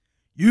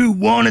You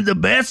wanted the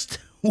best?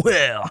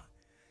 Well,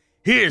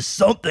 here's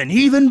something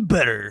even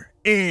better.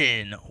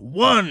 In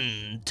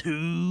 1,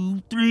 2,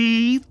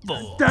 3, 4.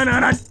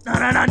 Alright,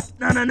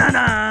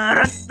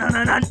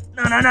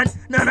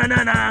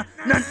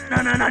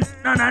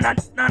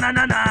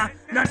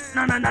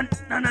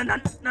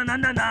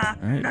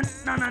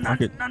 fuck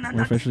it.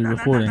 We're officially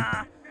recording.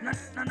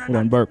 Hold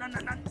on, burp.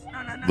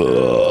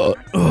 Oh.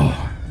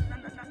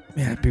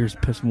 Man, that beer's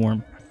piss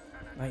warm.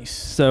 Nice.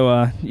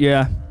 So,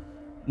 yeah,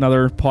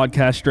 another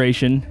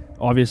podcastration.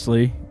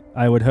 Obviously,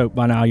 I would hope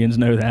by now you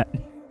know that.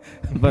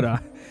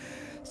 But,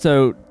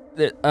 so,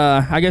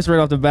 I guess right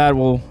off the bat,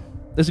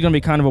 this is going to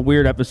be kind of a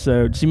weird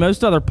episode. See,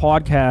 most other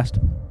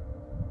podcasts,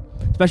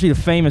 especially the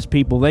famous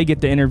people, they get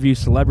to interview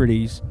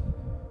celebrities.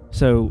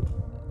 So,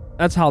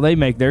 that's how they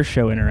make their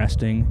show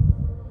interesting.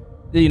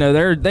 You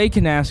know, they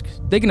can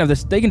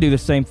do the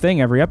same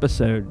thing every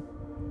episode.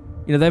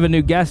 You know, they have a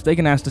new guest, they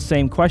can ask the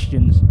same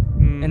questions,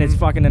 and it's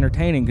fucking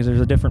entertaining because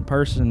there's a different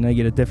person and they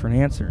get a different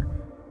answer.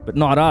 But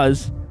not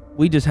us.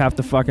 We just have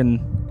to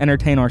fucking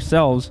entertain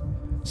ourselves.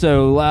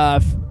 So,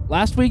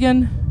 last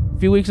weekend, a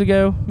few weeks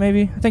ago,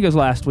 maybe, I think it was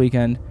last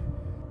weekend,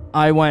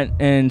 I went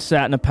and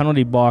sat in a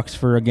penalty box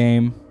for a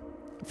game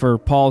for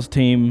Paul's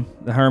team,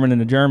 the Herman and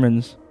the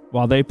Germans,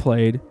 while they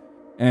played,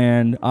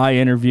 and I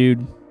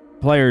interviewed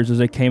players as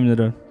they came into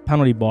the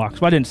penalty box.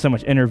 Well, I didn't so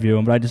much interview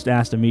them, but I just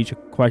asked them each a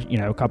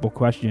couple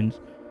questions,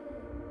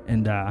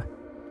 and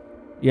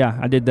yeah,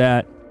 I did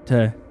that.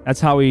 That's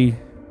how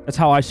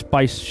I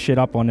spice shit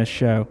up on this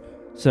show.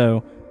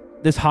 So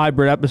this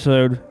hybrid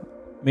episode,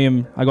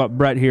 I got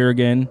Brett here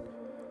again.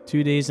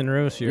 2 days in a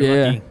row, so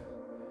you're lucky.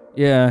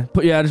 Yeah,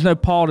 but yeah, there's no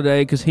Paul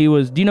today because he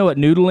was. Do you know what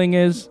noodling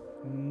is?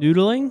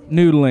 Noodling?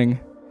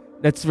 Noodling.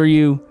 That's where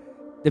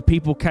the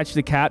people catch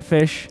the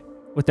catfish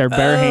with their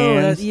bare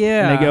hands.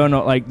 Yeah. And they go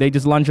and they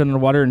just lunge under the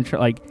water and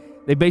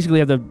they basically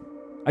have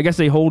I guess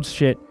they hold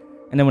shit,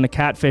 and then when a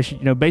catfish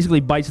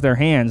basically bites their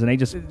hands and they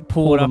just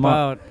pull them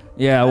up. Out.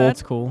 Yeah, well,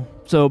 that's cool.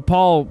 So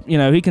Paul,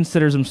 he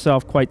considers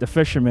himself quite the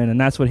fisherman, and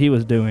that's what he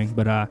was doing.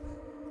 But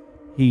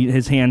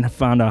his hand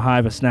found a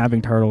hive of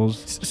snapping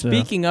turtles.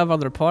 Speaking of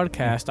other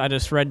podcasts, I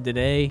just read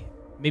today,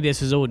 maybe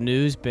this is old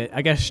news, but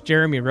I guess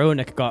Jeremy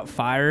Roenick got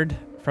fired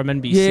from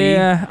NBC.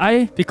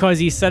 Yeah, because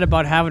he said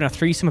about having a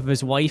threesome with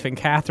his wife and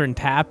Catherine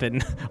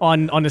Tappan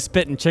on the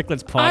Spit and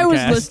Chicklets podcast. I was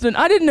listening.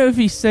 I didn't know if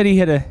he said he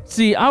had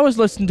I was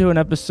listening to an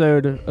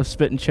episode of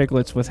Spit and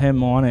Chicklets with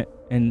him on it,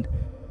 and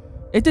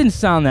it didn't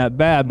sound that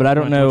bad, but I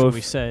don't know if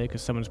we say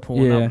because someone's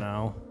pulling up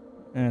now.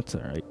 That's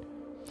all right.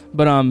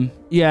 But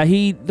yeah,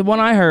 the one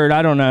I heard,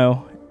 I don't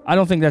know. I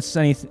don't think that's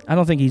anything. I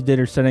don't think he did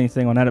or said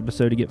anything on that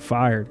episode to get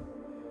fired.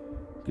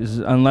 Because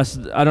I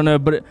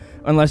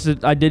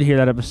did hear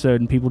that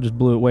episode and people just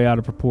blew it way out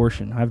of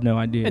proportion. I have no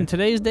idea. In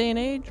today's day and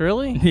age,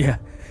 really?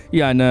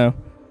 Yeah, I know.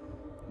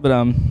 But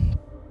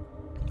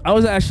I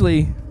was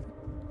actually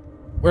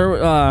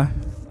I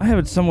have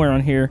it somewhere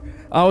on here.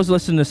 I was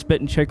listening to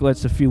Spit and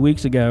Chicklets a few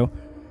weeks ago,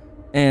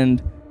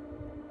 and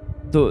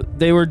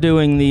they were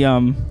doing the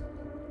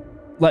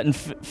letting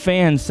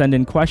fans send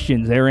in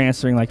questions. They were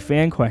answering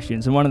fan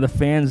questions, and one of the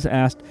fans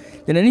asked,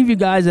 "Did any of you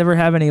guys ever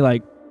have any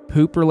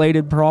poop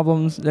related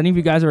problems? Did any of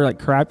you guys ever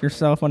crap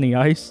yourself on the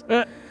ice?"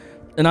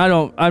 And I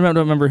don't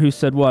remember who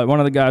said what.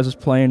 One of the guys was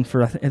playing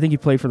for, I think he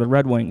played for the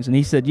Red Wings, and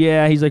he said,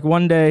 yeah, he's like,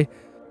 one day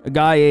a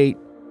guy I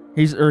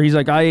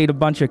ate a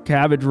bunch of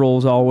cabbage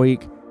rolls all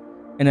week,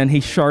 and then he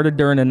sharted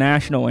during the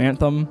national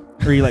anthem,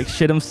 or he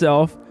shit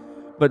himself.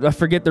 But I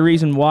forget the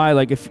reason why.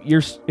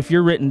 If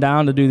you're written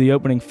down to do the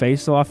opening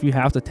face-off, you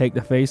have to take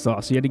the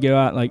face-off. So he had to go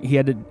out, he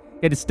had to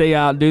stay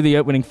out and do the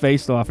opening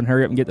face-off and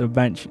hurry up and get to the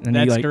bench. And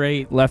that's he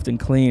great. Left and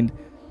cleaned.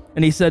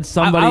 And he said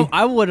somebody...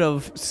 I would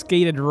have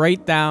skated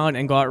right down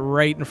and got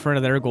right in front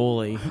of their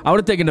goalie. I would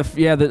have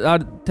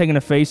taken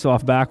the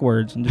face-off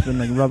backwards and just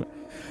been rub it.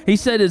 He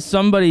said that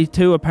somebody,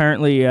 too,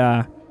 apparently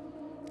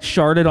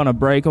sharted on a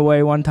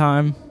breakaway one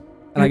time.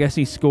 And I guess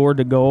he scored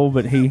the goal,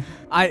 but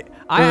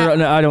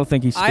I don't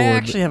think he scored. I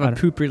actually have a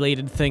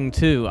poop-related thing,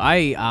 too.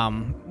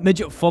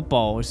 Midget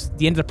football was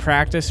the end of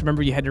practice.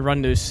 Remember, you had to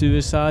run those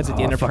suicides at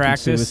the end of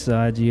practice?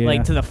 Suicides,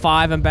 yeah. To the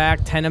 5 and back,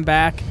 10 and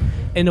back.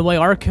 And the way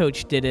our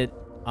coach did it,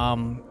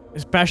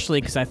 especially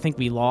because I think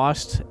we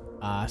lost,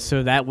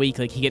 so that week,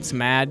 he gets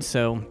mad.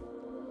 So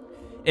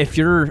if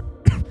you're,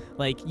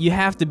 you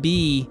have to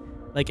be,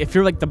 if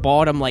you're, the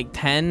bottom,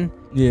 10,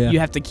 you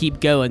have to keep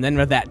going. Then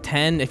with that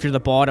 10, if you're the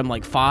bottom,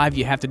 5,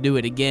 you have to do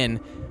it again.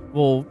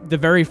 Well, the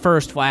very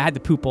first, I had to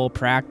poop all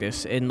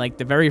practice, and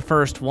the very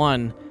first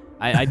one,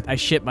 I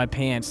shit my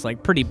pants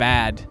pretty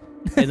bad,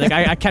 and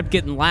I kept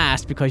getting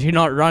last because you're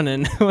not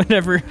running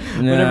whenever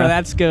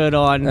that's going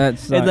on. And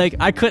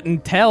I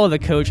couldn't tell the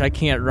coach I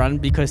can't run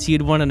because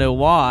he'd want to know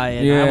why,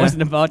 and I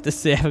wasn't about to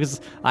say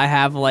because I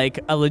have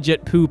a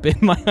legit poop in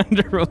my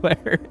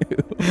underwear.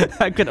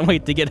 I couldn't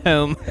wait to get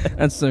home.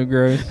 That's so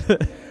gross.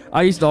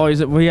 I used to always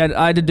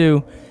I had to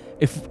do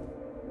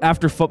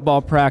after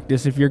football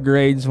practice, if your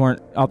grades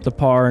weren't up to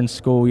par in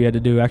school, you had to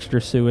do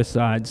extra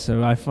suicides.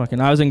 So I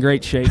was in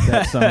great shape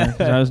that summer.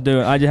 'Cause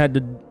I just had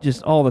to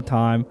all the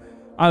time.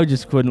 I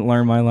just couldn't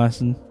learn my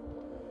lesson.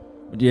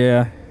 But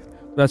yeah,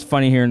 that's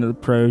funny hearing that the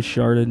pros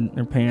sharded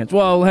their pants.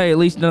 Well, hey, at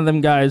least none of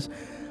them guys,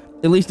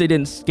 at least they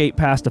didn't skate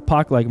past the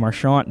puck like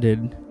Marchant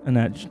did in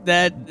that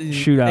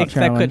shootout challenge.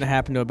 That couldn't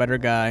happen to a better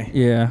guy.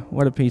 Yeah,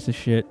 what a piece of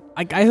shit.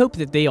 I hope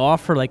that they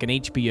offer like an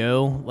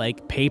HBO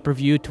like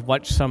pay-per-view to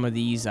watch some of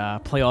these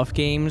playoff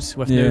games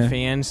with no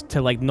fans,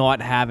 to like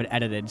not have it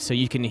edited so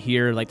you can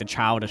hear like the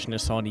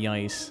childishness on the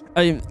ice.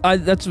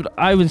 That's what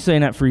I've been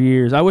saying that for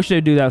years. I wish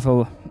they'd do that.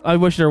 I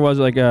wish there was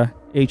like a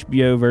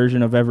HBO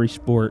version of every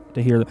sport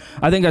to hear.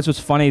 I think that's what's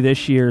funny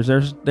this year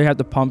is they have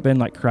to pump in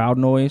like crowd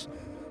noise.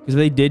 Because if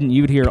they didn't,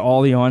 you would hear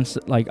all the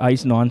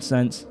ice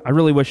nonsense. I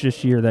really wish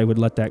this year they would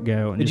let that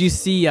go. Did you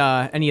see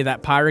any of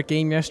that Pirate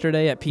game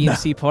yesterday at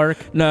PNC Park?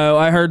 No,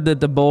 I heard that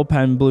the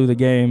bullpen blew the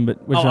game, but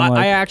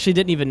I actually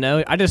didn't even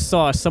know. I just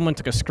saw someone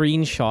took a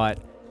screenshot,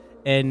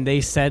 and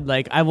they said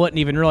like I wouldn't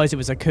even realize it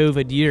was a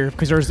COVID year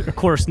because there's of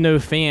course no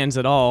fans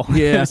at all.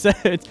 Yeah, so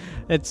it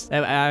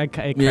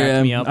cracked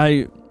me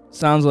up.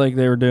 Sounds like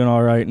they were doing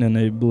all right, and then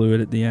they blew it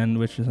at the end,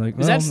 which is like,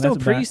 is that still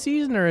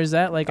preseason, or is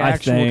that like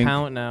actual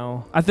count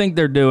now? I think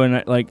they're doing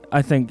it. Like,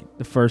 I think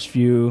the first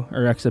few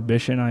are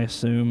exhibition, I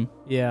assume.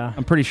 Yeah.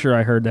 I'm pretty sure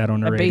I heard that on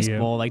the radio.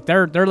 Baseball, like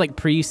they're like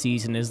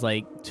preseason is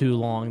like too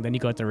long. Then you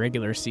go at the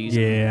regular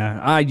season. Yeah,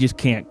 I just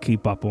can't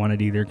keep up on it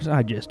either because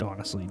I just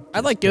honestly. I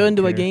like going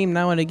to a game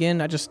now and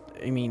again. I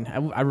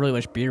really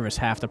wish beer was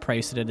half the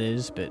price that it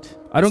is, but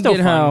I don't get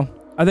how.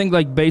 I think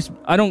like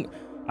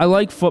I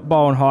like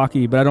football and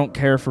hockey, but I don't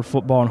care for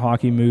football and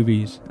hockey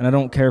movies. And I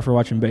don't care for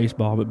watching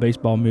baseball, but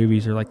baseball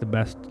movies are like the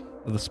best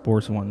of the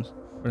sports ones.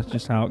 That's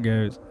just how it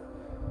goes.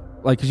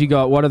 Like, because you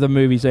got, what are the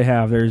movies they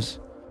have? There's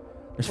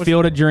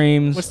Field of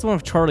Dreams. What's the one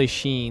with Charlie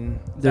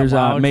Sheen? There's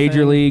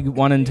Major League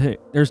 1 and 2.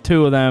 There's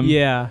 2 of them.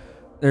 Yeah.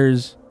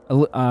 There's,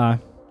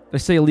 they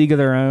say A League of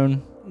Their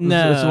Own.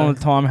 No. That's the one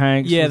with Tom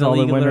Hanks. Yeah, with the all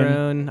League the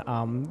women.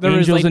 of Their Own.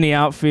 Angels in the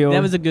Outfield.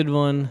 That was a good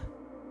one.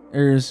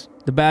 There's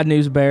The Bad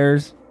News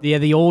Bears. Yeah,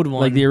 the old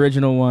one. Like the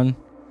original one.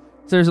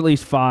 So there's at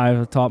least 5 at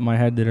the top of my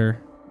head that are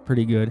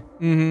pretty good.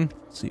 Mm-hmm.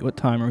 Let's see, what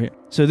time are we at?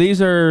 So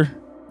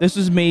this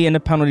is me in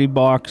the penalty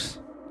box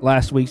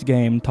last week's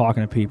game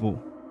talking to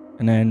people.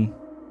 And then,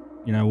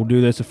 we'll do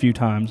this a few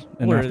times.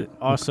 Or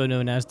also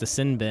known as the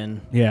sin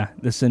bin. Yeah,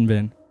 the sin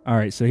bin. All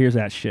right, so here's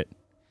that shit.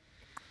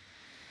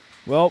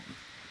 Well,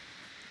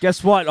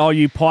 guess what, all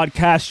you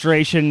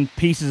podcastration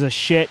pieces of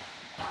shit?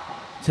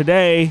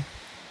 Today,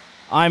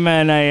 I'm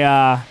in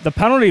the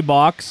penalty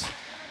box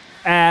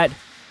at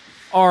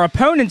our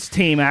opponent's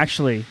team,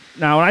 actually.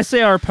 Now, when I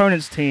say our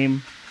opponent's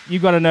team, you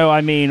got to know,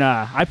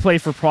 I play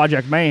for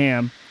Project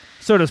Mayhem.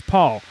 So does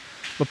Paul.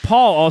 But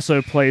Paul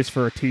also plays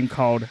for a team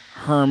called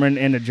Herman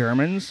and the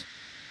Germans.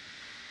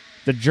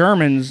 The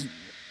Germans,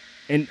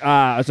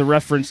 as a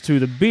reference to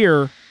the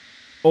beer,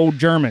 Old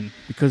German,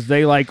 because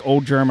they like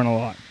Old German a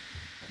lot.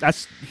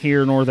 That's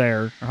here nor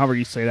there, or however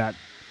you say that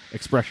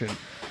expression.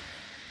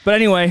 But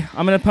anyway,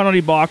 I'm in a penalty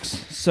box,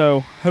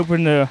 so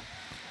hoping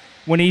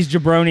when these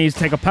jabronis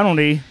take a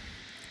penalty,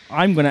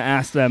 I'm going to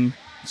ask them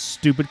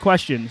stupid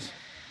questions.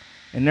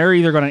 And they're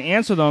either going to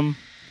answer them,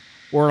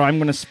 or I'm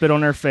going to spit on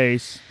their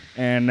face,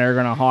 and they're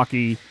going to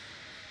hockey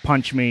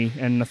punch me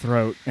in the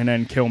throat and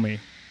then kill me.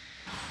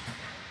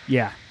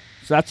 Yeah,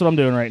 so that's what I'm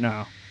doing right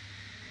now.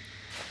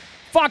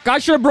 Fuck, I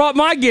should have brought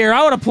my gear.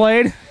 I would have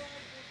played.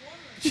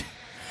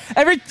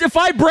 If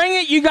I bring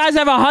it, you guys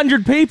have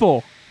 100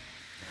 people.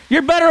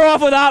 You're better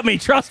off without me,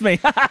 trust me.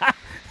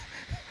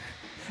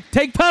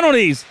 Take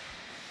penalties.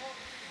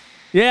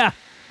 Yeah.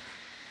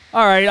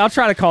 All right, I'll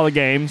try to call the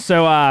game.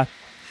 So,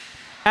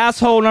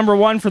 asshole number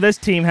 1 for this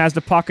team has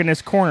the puck in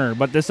this corner,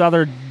 but this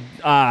other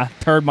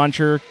turd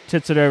muncher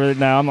tits it over.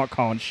 No, I'm not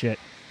calling shit.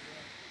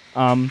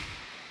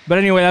 But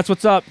anyway, that's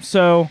what's up.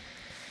 So,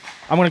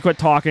 I'm going to quit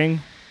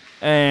talking,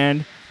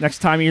 and next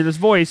time you hear this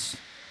voice,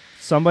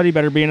 somebody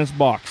better be in this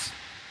box.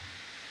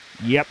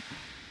 Yep.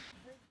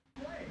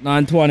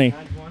 920. Is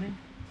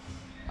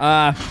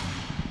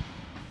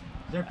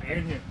there beer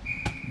in here?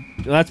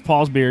 That's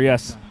Paul's beer,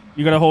 yes.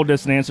 You gotta hold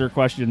this and answer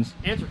questions.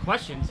 Answer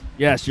questions?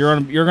 Yes, you're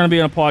gonna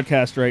be on a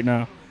podcast right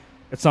now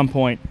at some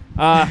point.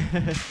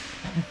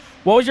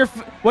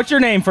 What's your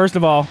name, first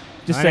of all?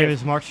 My name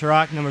is Mark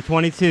Chirac, number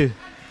 22.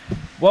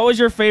 What was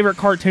your favorite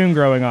cartoon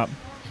growing up?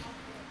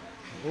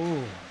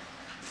 Ooh.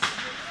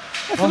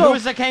 Well, who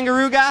was the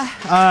kangaroo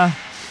guy?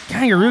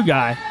 Kangaroo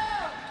guy.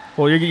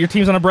 Well, your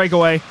team's on a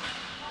breakaway.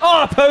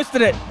 Oh, I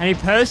posted it. And he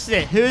posted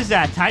it. Who's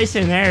that?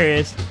 Tyson, there he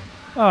is.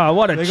 Oh,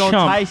 what a Big chump.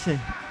 old Tyson.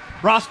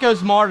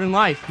 Roscoe's Modern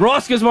Life.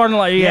 Roscoe's Modern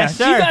Life, yeah. Yes,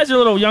 sir. You guys are a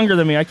little younger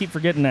than me. I keep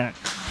forgetting that.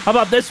 How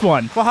about this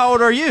one? Well, how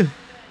old are you?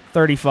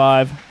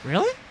 35.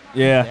 Really?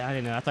 Yeah. Yeah, I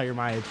didn't know. I thought you were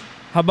my age.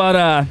 How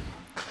about,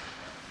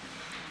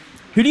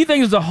 who do you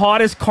think is the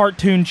hottest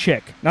cartoon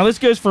chick? Now, this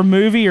goes for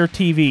movie or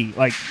TV.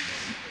 Like,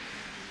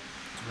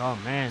 Oh,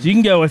 man. so you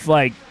can go with,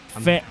 like,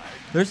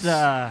 There's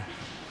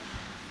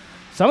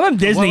some of them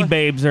Disney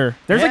babes are.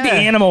 There's like the Yeah.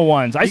 animal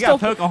ones. I You still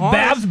got Pocahontas.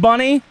 Babs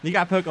Bunny. You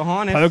got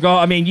Pocahontas.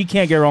 I mean, you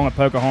can't get wrong with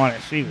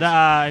Pocahontas. She was,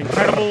 The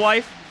Incredible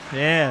Wife.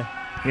 Yeah.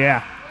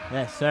 yeah.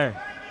 Yes, sir.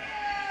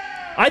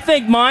 I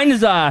think mine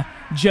is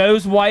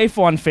Joe's wife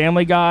on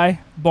Family Guy,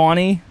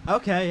 Bonnie.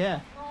 Okay, yeah.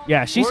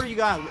 Yeah, she's Or you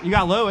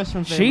got Lois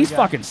from Family she's Guy.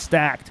 fucking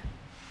stacked.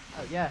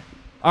 Oh, yeah.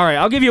 All right,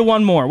 I'll give you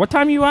one more. What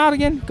time are you out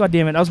again? God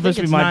damn it, that was I think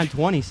supposed to it's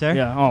be my. 9:20, sir.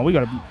 Yeah. Oh, we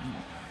got to.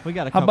 We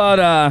got a How couple.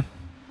 about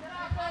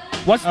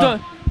what's the?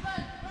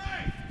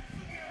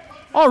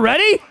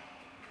 Already?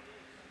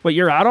 Wait,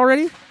 you're out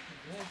already?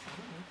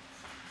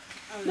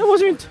 That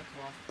wasn't even.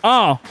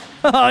 Oh.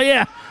 Oh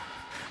yeah.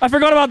 I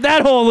forgot about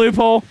that whole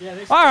loophole.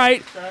 All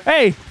right.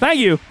 Hey, thank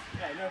you.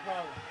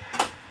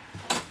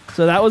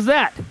 So that was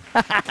that.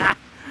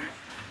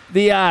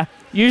 The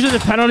usually the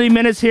penalty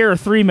minutes here are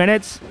 3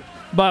 minutes,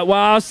 but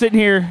while I was sitting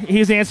here,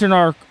 he's answering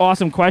our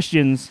awesome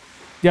questions.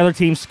 The other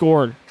team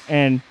scored,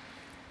 and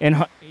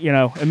in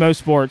most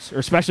sports, or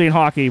especially in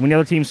hockey, when the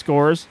other team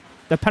scores,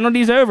 the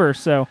penalty's over.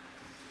 So,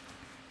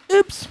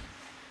 oops,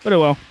 but oh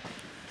well.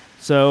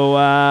 So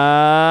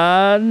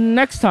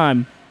next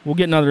time we'll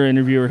get another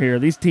interviewer here.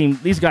 These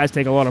guys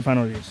take a lot of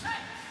penalties.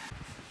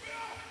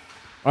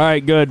 All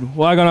right, good.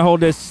 Well, I'm gonna hold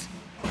this.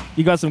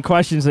 You got some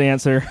questions to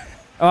answer.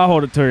 I'll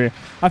hold it to you.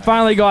 I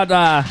finally got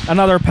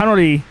another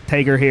penalty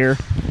taker here.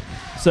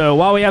 So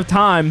while we have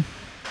time,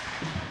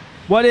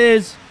 what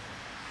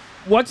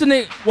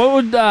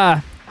would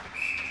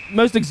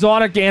most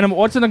exotic animal?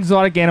 What's an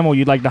exotic animal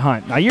you'd like to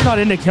hunt? Now you're not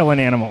into killing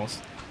animals.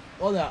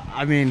 Well,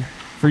 I mean,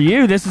 For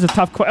you, this is a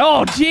tough question.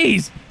 Oh,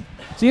 jeez.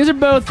 So these are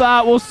both,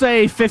 we'll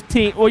say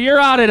 15. Well, you're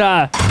out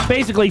at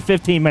basically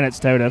 15 minutes,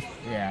 Toda.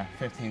 Yeah,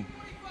 15:45.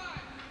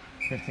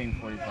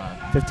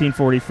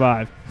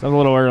 15:45. So a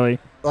little early.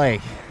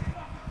 Like,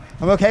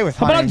 I'm okay with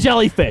How about a hunting.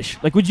 jellyfish?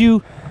 Like, would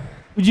you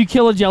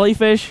kill a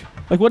jellyfish?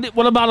 Like,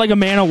 what about like a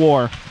man of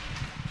war?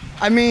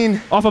 I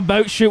mean, Off a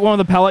boat, shoot one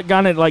with a pellet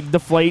gun, it like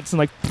deflates and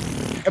like.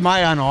 am I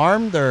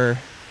unarmed or?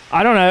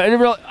 I don't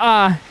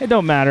know. It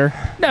don't matter.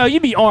 No,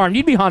 you'd be armed.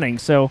 You'd be hunting,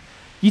 so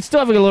you'd still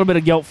have like, a little bit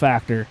of guilt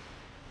factor.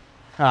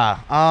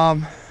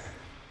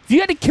 If you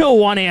had to kill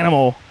one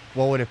animal,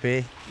 What would it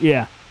be?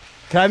 yeah.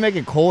 Can I make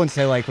it cool and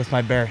say like with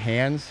my bare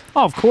hands?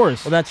 Oh, of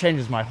course. Well, that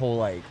changes my whole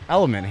like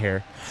element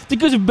here.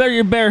 Because of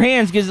your bare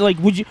hands. Because like,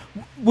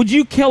 would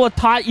you kill a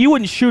tiger? You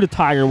wouldn't shoot a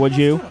tiger, would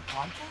you?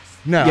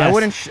 No,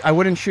 Yes. I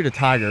wouldn't shoot a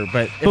tiger,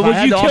 but if But I would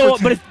had you the kill?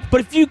 opportun-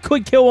 But if you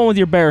could kill one with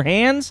your bare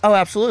hands, oh,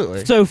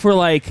 absolutely. so for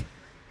like,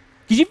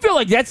 because you feel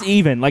like that's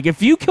even. Like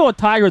if you kill a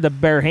tiger with the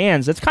bare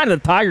hands, that's kind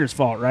of the tiger's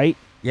fault, right?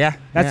 Yeah,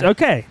 That's yeah.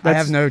 okay. I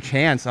have no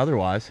chance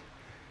otherwise.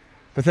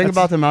 But think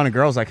about the amount of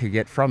girls I could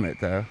get from it,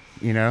 though.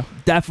 You know?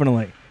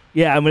 Definitely.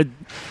 Yeah, I mean,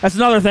 that's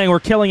another thing. We're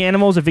killing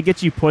animals if it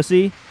gets you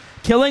pussy.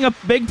 Killing a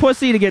big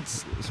pussy to get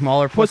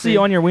Smaller pussy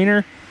on your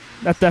wiener,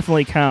 that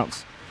definitely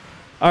counts.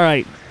 All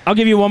right, I'll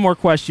give you one more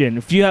question.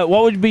 If you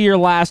what would be your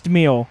last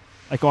meal,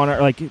 like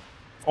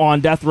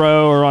on death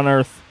row or on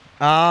Earth?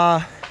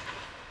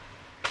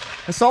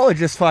 It's solid,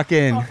 just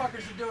fucking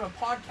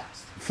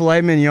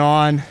filet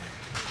mignon,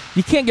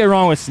 You can't get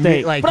wrong with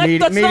steak. like But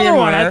that's another medium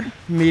one. rare,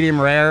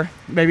 medium rare,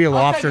 maybe a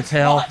lobster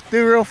tail.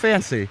 Do real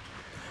fancy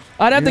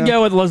I'd have to Yeah.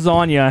 go with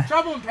lasagna.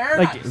 Trouble in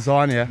paradise. Like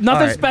lasagna.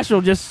 nothing All right.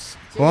 special, just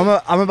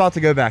Well, I'm about to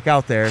go back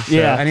out there. So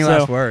Yeah, Any so-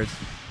 last words?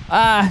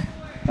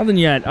 nothing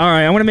yet. All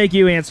right, I'm gonna make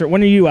you answer.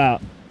 When are you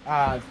out?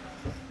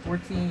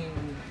 14,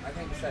 I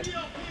think it said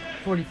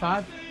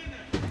 45.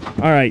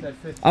 All right,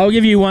 I'll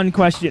give you one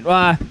question.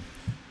 How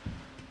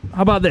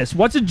about this?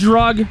 What's a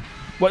drug?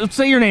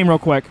 Say your name real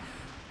quick.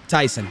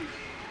 Tyson.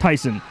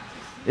 Tyson.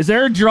 Is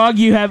there a drug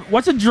you have?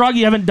 What's a drug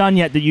you haven't done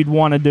yet that you'd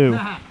want to do?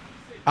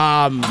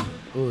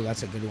 Ooh,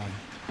 that's a good one.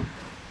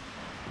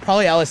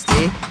 Probably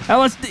LSD.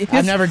 LSD.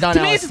 I've never done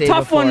To me, it's a LSD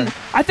tough one.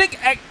 before. I think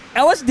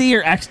LSD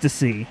or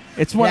ecstasy.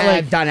 It's one Yeah, like.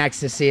 I've done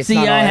ecstasy. It's See,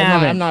 not all, I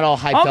haven't. I'm not all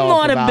hyped I'm up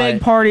not a about big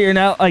it. partier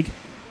now. Like,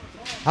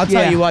 I'll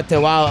tell yeah. you what,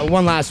 though. Wow,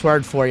 one last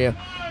word for you.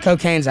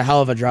 Cocaine's a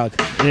hell of a drug.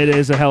 it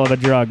is a hell of a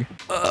drug.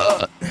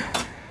 All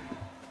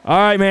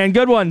right, man.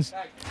 Good ones.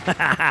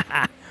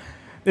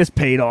 This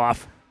paid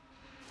off.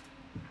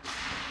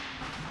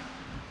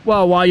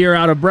 Well, while you're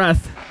out of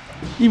breath,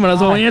 you might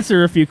as well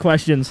answer a few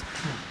questions.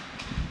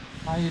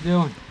 How you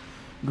doing?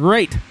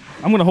 Great.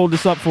 I'm gonna hold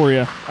this up for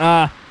you.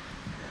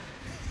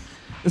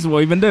 This is what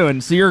we've been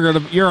doing. So you're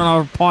on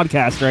our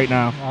podcast right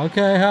now.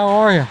 Okay, how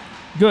are you?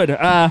 Good.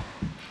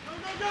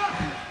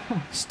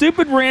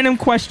 Stupid random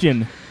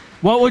question.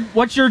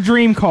 What's your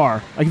dream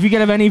car? Like if you could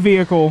have any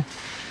vehicle.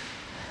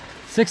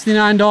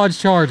 69 Dodge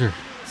Charger.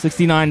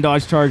 69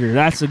 Dodge Charger.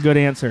 That's a good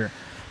answer.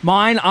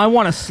 Mine, I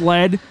want a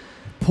sled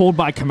pulled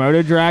by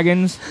Komodo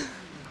dragons.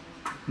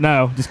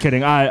 No, just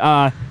kidding.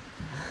 I'd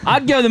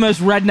go the most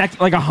redneck,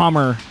 like a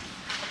Hummer.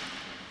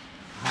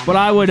 But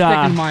I would.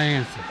 Sticking my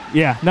answer.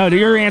 Yeah. No,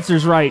 your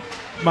answer's right.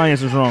 My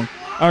answer's wrong.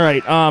 All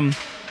right.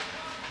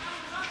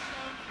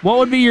 What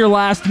would be your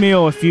last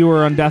meal if you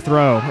were on death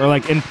row,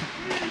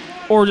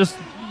 or just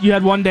you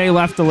had one day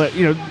left to live?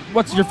 You know,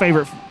 what's your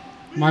favorite?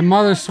 My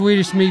mother's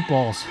Swedish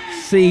meatballs.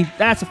 See,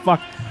 that's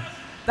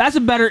a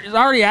better. I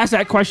already asked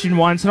that question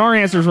once, and our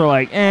answers were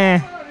like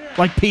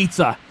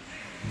pizza.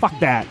 Fuck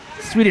that.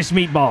 Swedish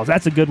meatballs.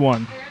 That's a good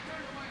one.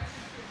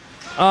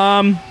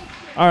 All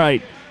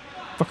right.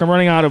 Fuck, I'm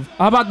running out of.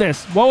 How about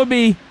this? What would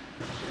be?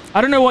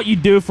 I don't know what you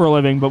do for a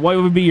living, but what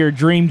would be your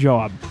dream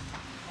job?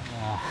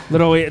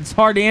 Literally, it's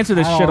hard to answer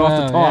this I shit don't off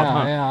the know.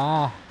 top.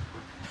 Yeah,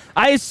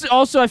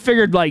 huh? I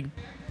figured like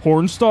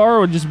porn star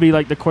would just be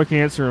like the quick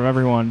answer of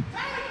everyone.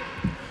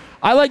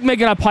 I like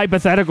making up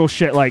hypothetical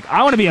shit. Like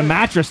I want to be a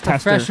mattress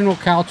tester. Professional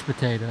couch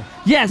potato.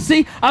 Yeah,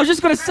 see, I was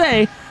just gonna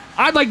say,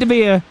 I'd like to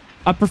be a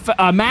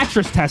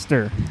mattress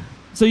tester.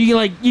 So you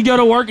go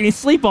to work and you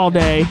sleep all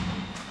day.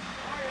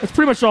 That's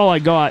pretty much all I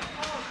got.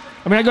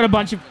 I mean, I got a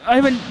bunch of. I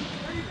haven't.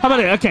 How about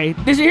it? Okay,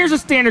 here's a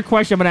standard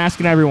question I've been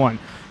asking everyone.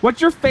 What's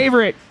your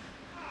favorite?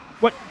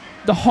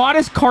 The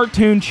hottest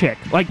cartoon chick,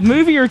 like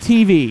movie or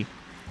TV?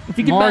 If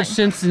you could Marge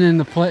Simpson in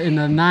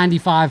the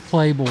 '95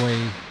 Playboy.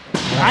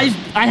 I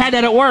had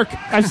that at work.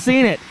 I've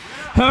seen it.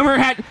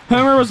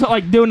 Homer was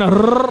like doing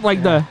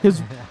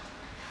his.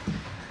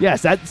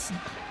 Yes, that's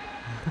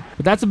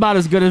about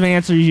as good of an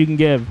answer as you can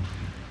give.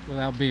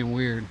 Without being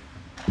weird.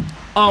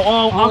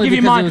 I'll give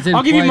you mine.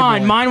 I'll give you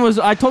mine. Mine was.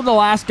 I told the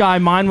last guy.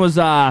 Mine was.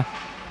 Forget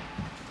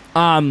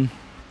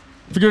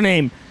her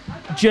name.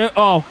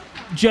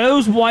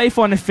 Joe's wife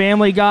on the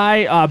Family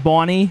Guy.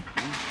 Bonnie,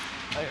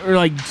 or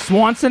like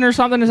Swanson or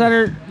something. Is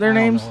that their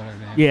names? I don't know what her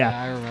name is. Yeah.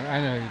 I remember.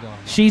 I know who you're talking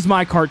about. She's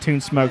my cartoon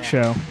smoke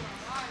show.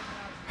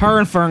 Her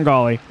and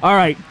Ferngully. All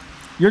right,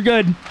 you're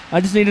good.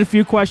 I just needed a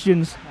few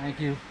questions. Thank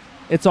you.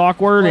 It's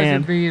awkward Pleasure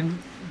and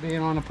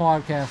being on a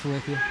podcast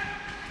with you.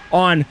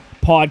 on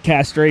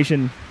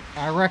podcastration.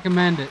 I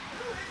recommend it.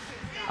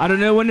 I don't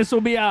know when this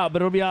will be out,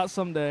 but it'll be out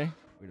someday.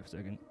 Wait a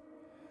second.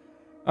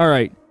 All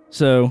right,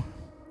 so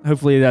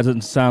hopefully that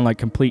doesn't sound like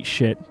complete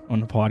shit on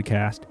the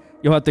podcast.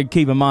 You'll have to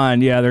keep in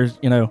mind, there's,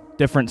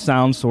 different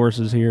sound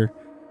sources here.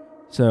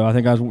 So I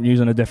think I was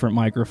using a different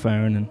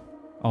microphone and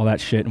all that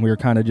shit, and we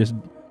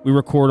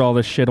record all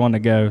this shit on the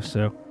go,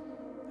 so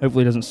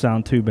hopefully it doesn't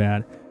sound too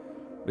bad.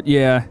 But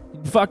yeah,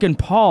 fucking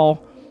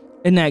Paul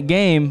in that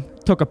game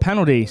took a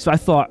penalty, so I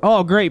thought,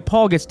 oh great,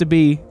 Paul gets to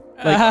be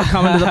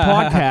coming to the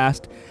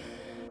podcast,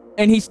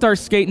 and he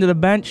starts skating to the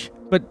bench,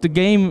 but the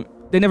game,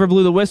 they never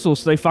blew the whistle,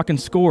 so they fucking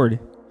scored.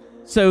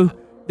 So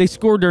they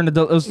scored during it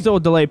was still a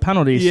delayed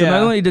penalty. Yeah. So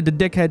not only did the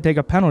dickhead take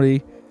a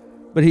penalty,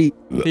 but he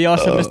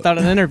also missed out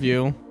on an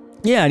interview.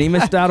 Yeah, and he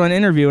missed out on an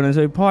interview on his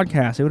own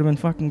podcast. It would have been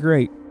fucking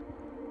great.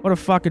 What a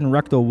fucking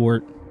rectal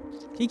wart.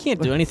 He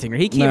can't do anything, or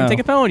he can't even take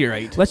a penalty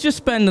right. Let's just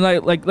spend the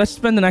night, let's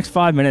spend the next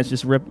 5 minutes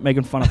just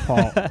making fun of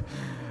Paul.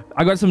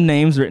 I got some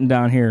names written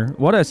down here.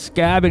 What a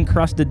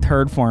scab-encrusted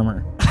turd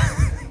farmer.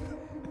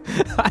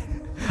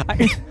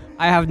 I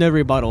have no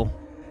rebuttal.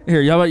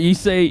 Here, how about you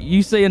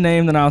say a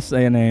name, then I'll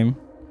say a name.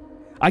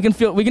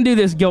 We can do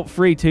this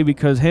guilt-free too,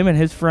 because him and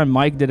his friend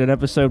Mike did an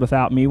episode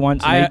without me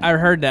once. I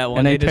heard that one.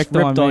 and they they just picked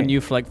on ripped on me.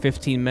 you for like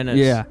 15 minutes.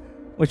 Yeah.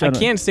 Which I don't-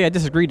 can't say I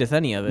disagreed with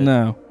any of it.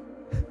 No.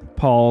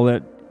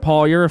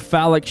 Paul, you're a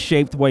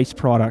phallic-shaped waste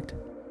product.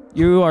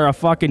 You are a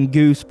fucking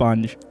goo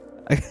sponge.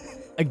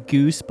 A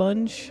goo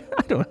sponge?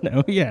 I don't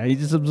know. Yeah, he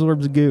just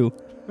absorbs goo.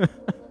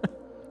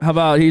 How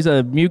about he's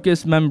a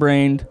mucus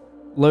membraned,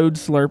 load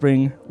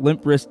slurping,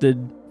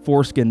 limp-wristed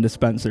foreskin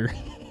dispenser.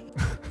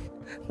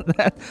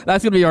 That's going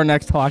to be our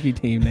next hockey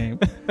team name.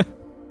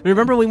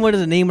 Remember we wanted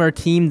to name our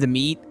team The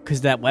Meat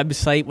because that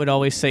website would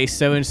always say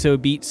so-and-so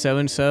beat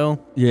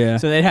so-and-so? Yeah.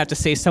 So they'd have to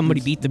say somebody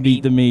beat the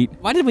meat. the meat.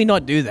 Why did we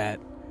not do that?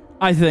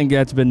 I think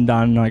that's been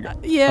done a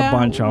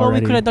bunch well,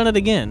 already. we could have done it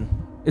again.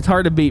 It's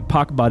hard to beat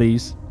puck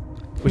buddies,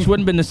 which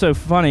wouldn't have been so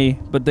funny,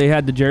 but they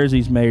had the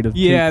jerseys made of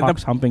two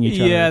pucks humping each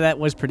other. Yeah, that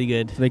was pretty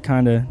good. So they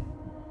kind of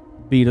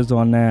beat us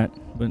on that.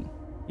 But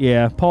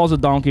yeah, Paul's a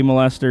donkey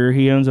molester.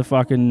 He owns a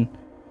fucking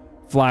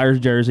Flyers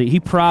jersey. He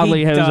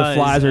probably owns a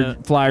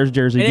Flyers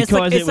jersey And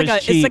because it was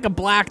cheap. It's like a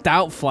blacked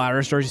out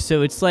Flyers jersey,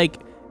 so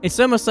it's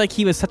almost like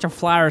he was such a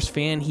Flyers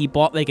fan, he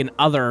bought like an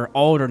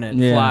alternate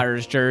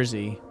Flyers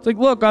jersey. It's like,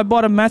 look, I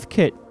bought a meth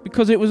kit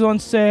because it was on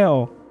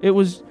sale. It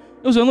was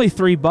only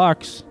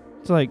 $3.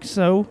 It's like,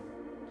 so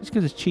just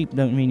because it's cheap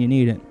doesn't mean you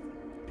need it.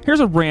 Here's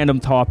a random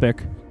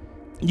topic.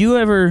 You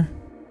ever,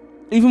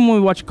 even when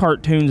we watch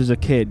cartoons as a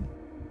kid,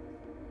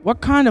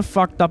 what kind of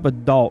fucked up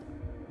adult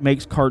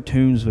makes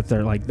cartoons with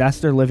that's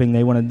their living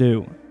they want to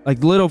do?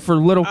 Like for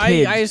little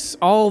kids.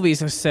 I always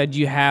have said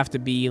you have to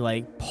be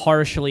like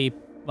partially,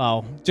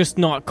 just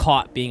not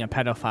caught being a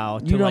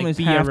pedophile You to almost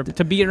have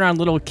to be around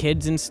little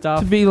kids and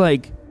stuff. to be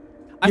like,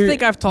 I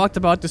think I've talked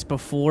about this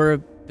before,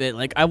 but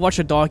like I watched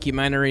a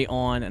documentary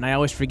on, and I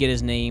always forget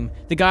his name.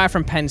 The guy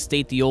from Penn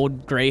State, the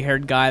old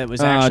gray-haired guy that was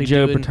actually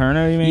Joe doing,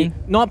 Paterno, you mean?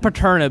 not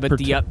Paterno, but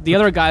the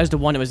other guy's the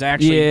one that was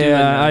actually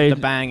doing the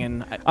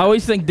banging. I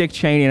always think Dick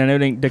Cheney, and I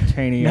know Dick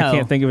Cheney. No. I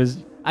can't think of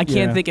his. I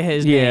can't think of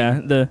his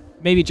name.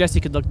 Maybe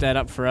Jesse could look that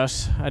up for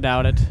us. I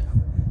doubt it.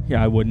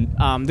 Yeah, I wouldn't.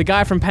 The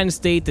guy from Penn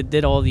State that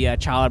did all the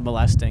child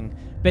molesting.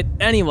 But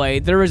anyway,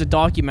 there was a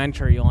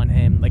documentary on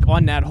him, like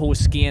on that whole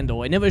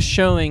scandal, and it was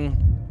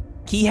showing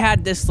he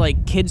had this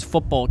like kids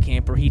football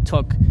camp where he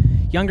took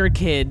younger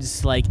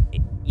kids, like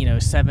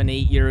 7,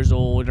 8 years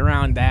old,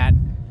 around that,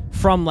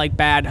 from like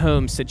bad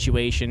home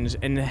situations,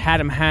 and had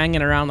them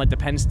hanging around like the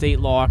Penn State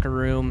locker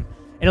room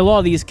And a lot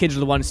of these kids are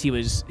the ones he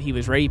was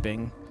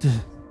raping.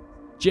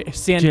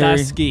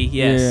 Sandusky,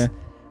 yes.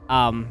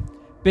 Yeah.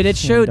 But it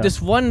showed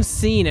this one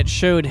scene. It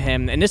showed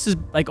him, and this is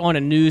like on a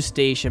news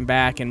station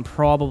back in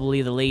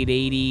probably the late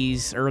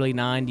 80s, early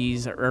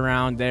 90s,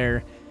 around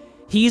there.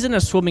 He's in a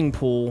swimming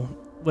pool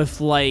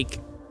with like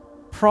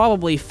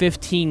probably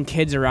 15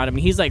 kids around him.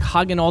 He's like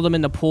hugging all them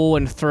in the pool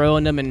and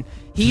throwing them, and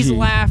he's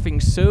laughing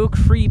so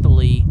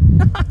creepily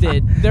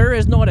that there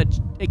is not a.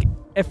 Like,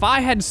 if I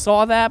had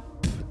saw that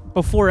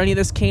before any of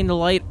this came to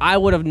light, I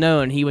would have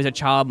known he was a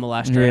child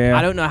molester. Yeah.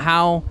 I don't know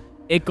how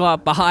it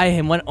got by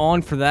him, went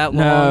on for that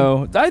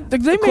No, long.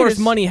 Of course,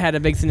 money had a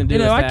big thing to do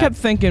with that. I kept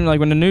thinking, like,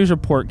 when the news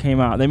report came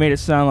out, they made it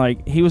sound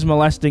like he was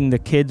molesting the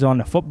kids on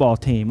the football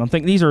team. I'm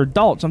thinking these are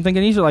adults. I'm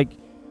thinking these are like,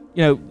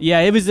 yeah,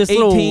 it was this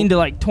 18 to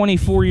like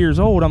 24 years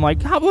old. I'm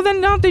like, well, then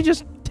don't they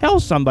just tell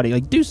somebody,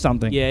 like, do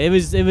something? Yeah, it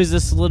was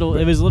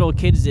little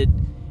kids that,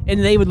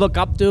 and they would look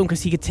up to him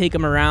because he could take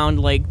them around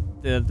like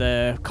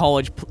the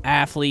college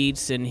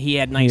athletes, and he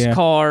had nice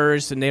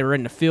cars, and they were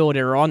in the field,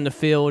 they were on the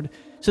field.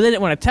 So they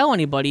didn't want to tell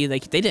anybody.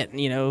 Like, they didn't,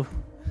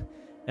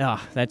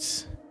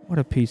 that's... What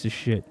a piece of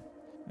shit.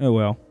 Oh,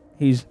 well.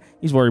 He's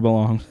where he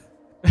belongs.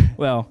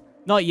 Well.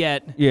 Not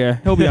yet. Yeah,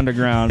 he'll be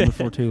underground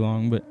before too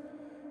long, but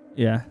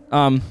yeah.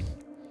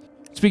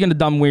 Speaking of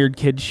dumb, weird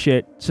kid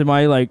shit, so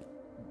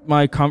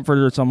my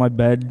comforter that's on my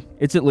bed,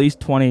 it's at least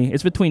 20.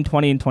 It's between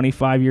 20 and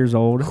 25 years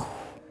old.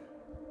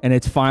 And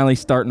it's finally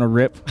starting to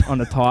rip on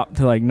the top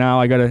to like,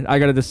 now I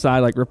gotta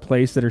decide, like,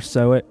 replace it or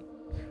sew it.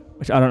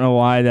 Which I don't know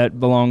why that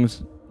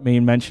belongs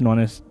being mentioned on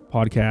this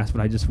podcast, but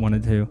I just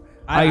wanted to.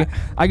 I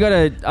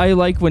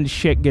like when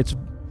shit gets,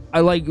 I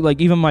like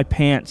even my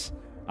pants.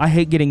 I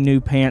hate getting new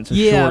pants or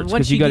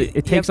shorts because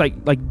it takes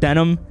like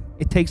denim.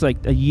 It takes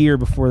like a year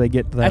before they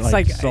get to that. That's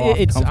like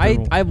soft,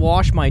 comfortable. I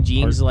wash my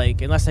jeans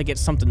like, unless I get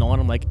something on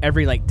them, like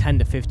every like 10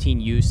 to 15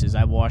 uses.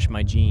 I wash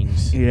my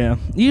jeans. Yeah,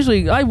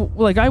 usually I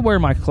wear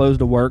my clothes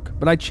to work,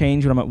 but I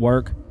change when I'm at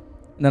work.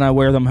 And then I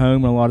wear them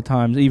home, and a lot of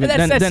times even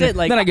then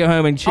I go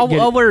home and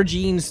I'll wear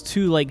jeans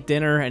to like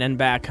dinner and then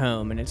back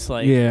home, and it's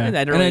like and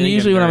then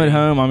usually when I'm at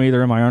home, I'm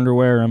either in my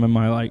underwear or I'm in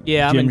my like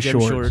gym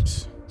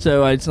shorts.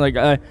 So it's like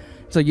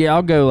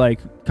I'll go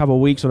like a couple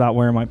of weeks without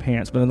wearing my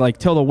pants, but then, like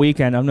till the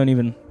weekend, a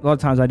lot of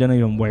times I don't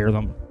even wear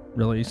them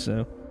really.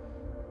 So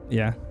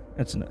yeah,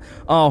 that's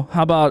how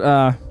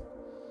about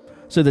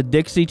so the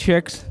Dixie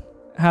Chicks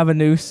have a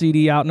new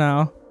CD out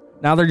now.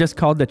 Now they're just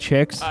called the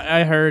Chicks.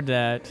 I heard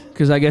that.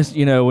 Because I guess,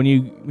 when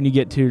you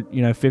get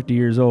to, 50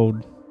 years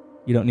old,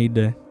 you don't need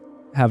to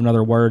have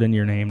another word in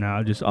your name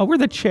now. Just, we're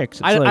the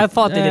Chicks. I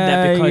thought they did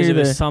that because it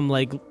was some,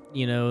 like,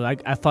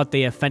 I thought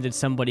they offended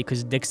somebody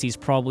because Dixie's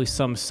probably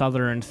some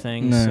Southern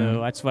thing. No.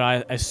 So that's what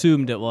I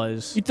assumed it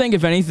was. You'd think,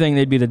 if anything,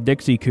 they'd be the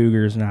Dixie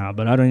Cougars now,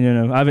 but I don't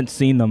even know. I haven't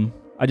seen them.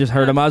 I just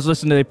heard them. I was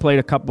listening they played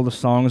a couple of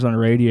songs on the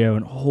radio,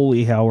 and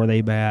holy hell were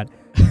they bad.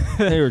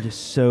 They were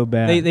just so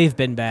bad. They've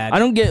been bad. I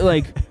don't get,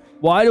 like...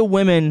 Why do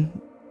women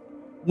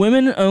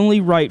only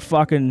write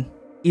fucking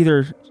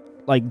either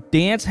like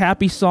dance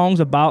happy songs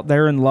about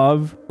they're in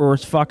love, or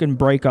it's fucking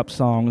breakup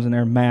songs and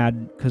they're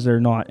mad because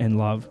they're not in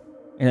love?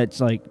 And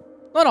it's like,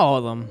 not all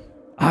of them.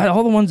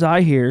 All the ones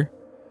I hear,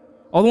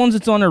 all the ones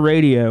that's on the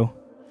radio.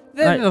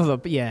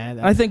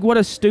 I think what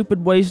a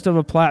stupid waste of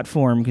a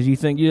platform, because you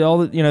think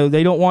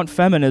they don't want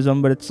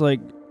feminism, but it's like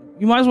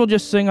you might as well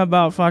just sing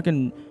about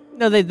fucking.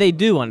 No, they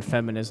do want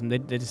feminism. They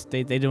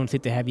don't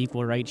think they have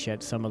equal rights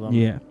yet. Some of them.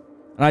 Yeah.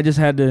 And I just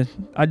had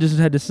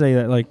to say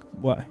that, like,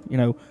 what,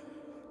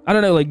 I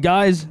don't know, like,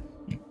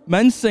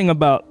 men sing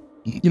about,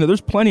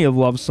 there's plenty of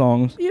love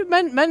songs. Yeah,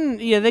 men,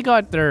 they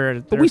got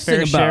their but we fair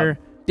sing share.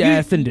 About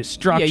death and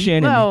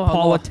destruction and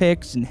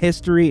politics and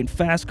history and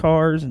fast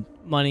cars and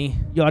money,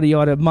 yada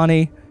yada,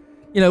 money.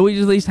 We at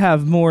least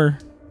have more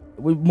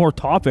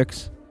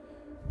topics.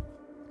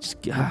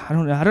 I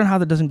don't know how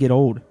that doesn't get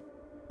old.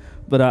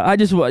 But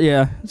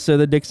so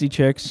the Dixie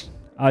Chicks,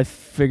 I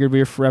figured we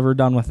were forever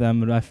done with them,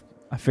 but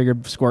I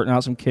figured squirting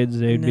out some kids,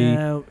 they'd be...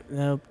 No,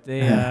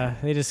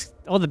 they just...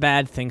 All the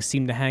bad things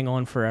seem to hang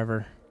on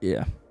forever.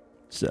 Yeah.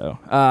 So,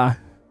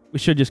 we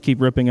should just keep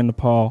ripping into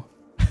Paul.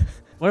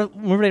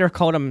 Remember they were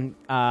called him...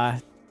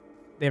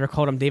 They were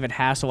called him David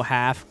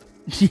Hasselhoff.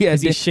 Yeah.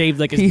 He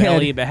shaved like his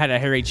belly but had a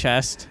hairy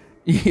chest.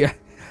 Yeah.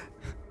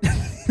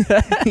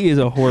 He is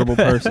a horrible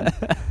person.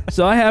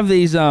 So I have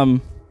these are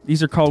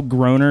called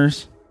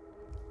groaners.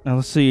 Now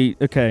let's see.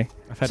 Okay.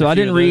 So I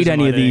didn't read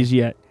any of these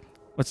yet.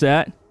 What's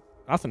that?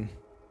 Nothing.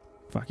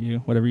 Fuck you.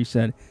 Whatever you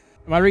said.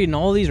 Am I reading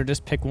all of these or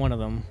just pick one of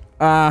them?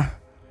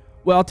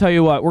 Well, I'll tell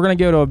you what. We're going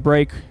to go to a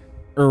break,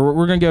 or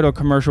we're going to go to a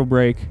commercial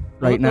break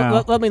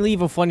now. Let me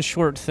leave with one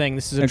short thing.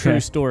 This is a true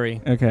story.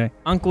 Okay.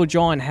 Uncle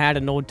John had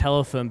an old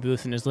telephone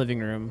booth in his living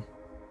room.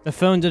 The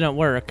phone didn't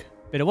work,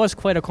 but it was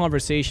quite a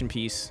conversation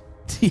piece.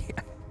 Yeah.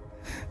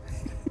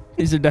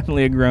 These are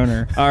definitely a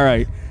groaner. All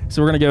right.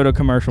 So we're going to go to a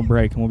commercial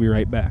break, and we'll be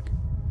right back.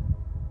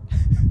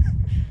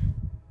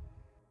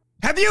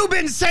 Have you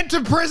been sent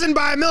to prison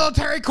by a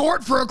military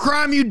court for a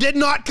crime you did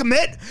not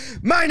commit?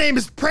 My name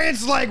is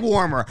Prance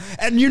Legwarmer,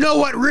 and you know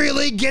what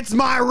really gets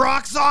my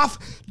rocks off?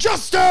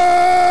 Justice!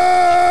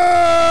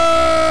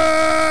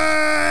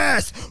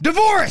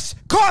 Divorce!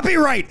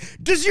 Copyright!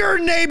 Does your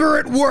neighbor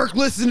at work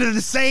listen to the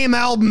same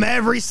album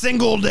every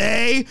single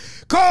day?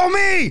 Call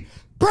me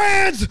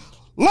Prince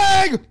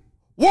Leg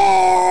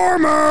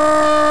Warmer!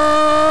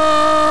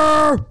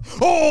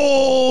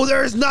 Oh,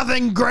 there's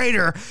nothing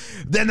greater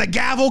than the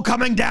gavel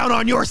coming down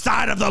on your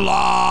side of the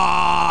law.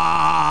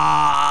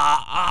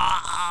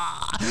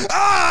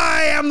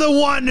 I am the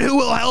one who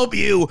will help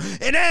you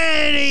in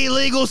any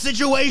legal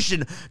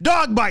situation.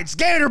 Dog bites,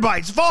 gator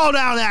bites, fall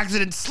down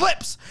accidents,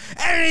 slips,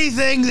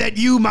 anything that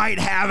you might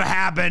have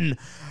happen.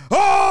 Oh,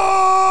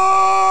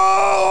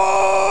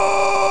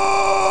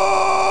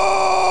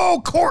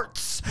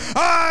 courts.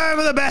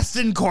 I'm the best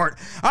in court.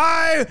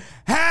 I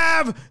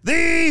have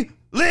the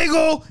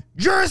legal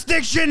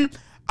jurisdiction.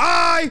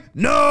 I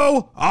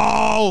know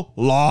all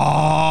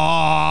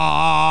laws.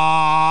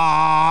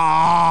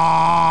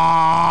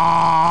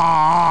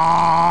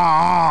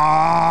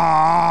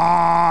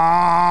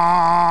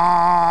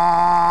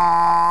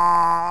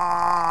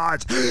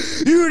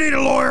 You need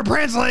a lawyer,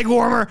 Prince Leg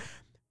Warmer.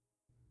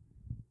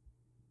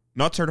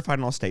 Not certified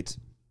in all states.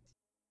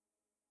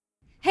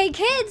 Hey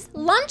kids,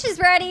 lunch is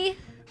ready.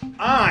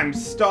 I'm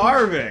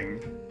starving.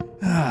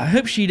 I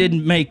hope she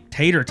didn't make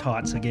tater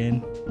tots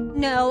again.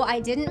 No,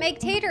 I didn't make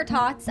tater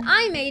tots.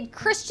 I made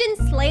Christian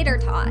Slater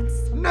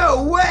tots.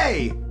 No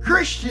way!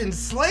 Christian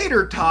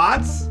Slater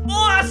tots?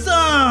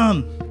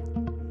 Awesome!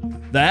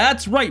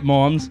 That's right,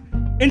 moms.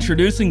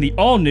 Introducing the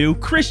all-new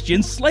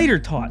Christian Slater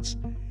Tots,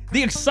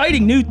 the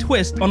exciting new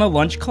twist on a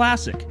lunch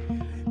classic.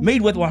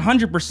 Made with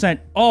 100%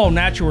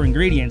 all-natural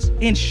ingredients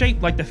and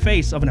shaped like the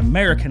face of an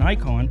American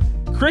icon,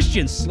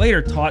 Christian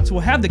Slater Tots will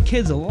have the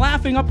kids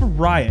laughing up a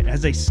riot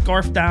as they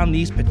scarf down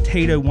these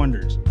potato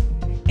wonders.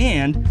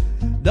 And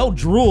they'll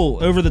drool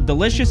over the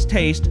delicious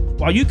taste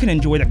while you can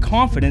enjoy the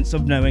confidence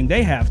of knowing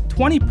they have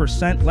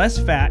 20% less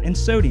fat and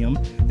sodium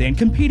than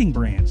competing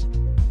brands.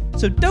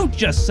 So don't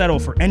just settle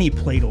for any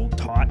plate old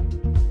tot.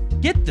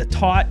 Get the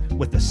tot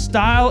with the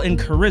style and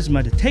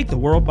charisma to take the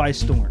world by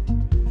storm.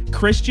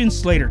 Christian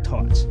Slater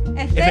Tots.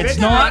 If it's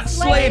not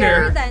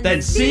Slater,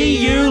 then see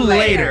you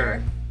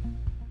later.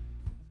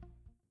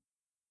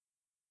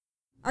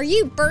 Are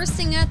you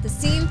bursting at the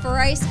seam for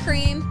ice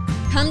cream?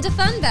 Come to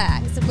Fun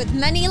Bags. With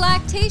many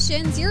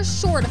lactations, you're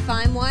sure to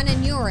find one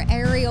in your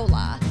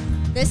areola.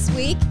 This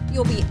week,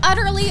 you'll be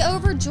utterly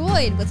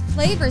overjoyed with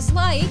flavors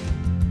like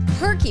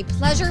Perky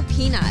Pleasure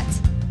Peanut,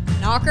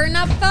 Knocker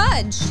Nut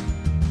Fudge,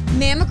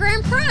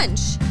 Mammogram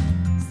Crunch,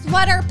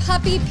 Sweater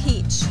Puppy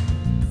Peach,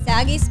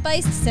 Saggy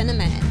Spiced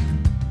Cinnamon,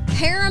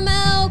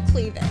 Caramel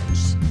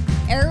Cleavage,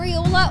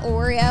 Areola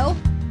Oreo,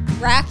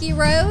 Racky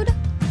Road,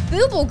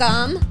 Booble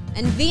Gum,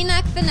 and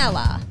V-Neck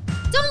Vanilla.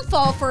 Don't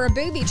fall for a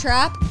booby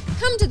trap.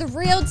 Come to the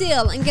real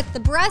deal and get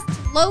the best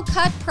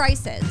low-cut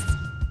prices.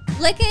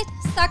 Lick it,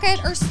 suck it,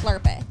 or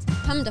slurp it.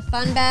 Come to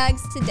Fun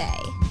Bags today.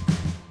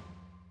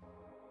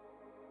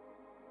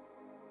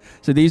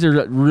 So these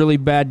are really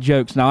bad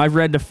jokes. Now I've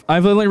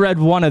only read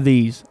one of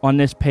these on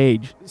this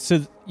page.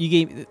 So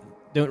you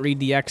don't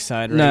read the X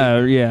side, right?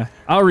 No, yeah.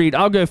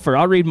 I'll go first.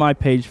 I'll read my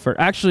page first.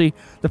 Actually,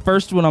 the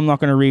first one I'm not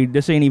going to read.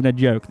 This ain't even a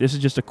joke. This is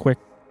just a quick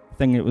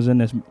thing that was in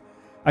this.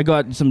 I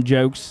got some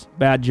jokes,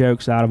 bad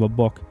jokes out of a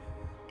book.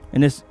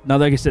 And now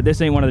like I said,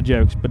 this ain't one of the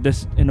jokes, but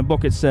this in the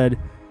book it said,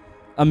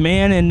 a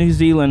man in New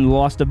Zealand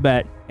lost a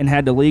bet and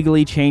had to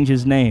legally change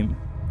his name.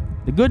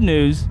 The good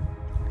news,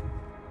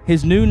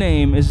 his new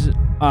name is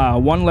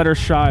one letter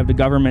shy of the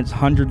government's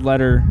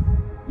 100-letter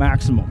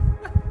maximum.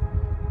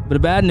 But the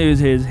bad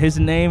news is his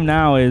name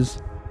now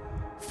is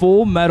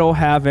Full Metal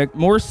Havoc,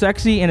 more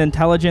sexy and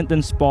intelligent than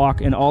Spock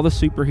and all the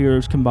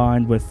superheroes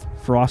combined with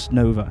Frost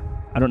Nova.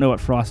 I don't know what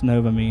Frost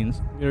Nova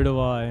means. Neither do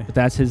I. But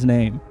that's his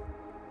name.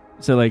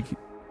 So, like,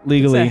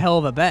 legally. It's a hell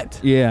of a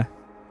bet. Yeah.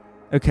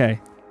 Okay.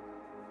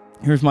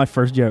 Here's my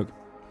first joke.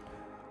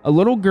 A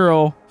little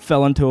girl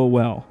fell into a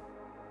well,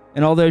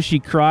 and although she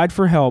cried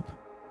for help,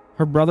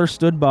 her brother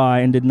stood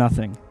by and did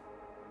nothing.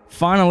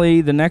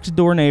 Finally, the next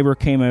door neighbor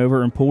came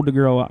over and pulled the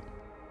girl up.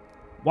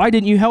 Why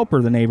didn't you help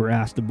her? The neighbor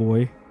asked the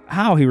boy.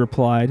 How? He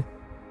replied.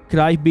 Could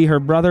I be her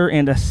brother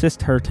and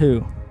assist her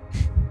too?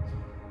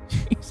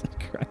 Jesus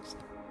Christ.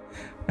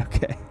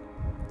 Okay.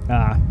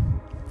 I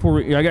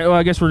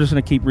guess we're just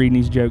gonna keep reading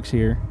these jokes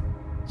here.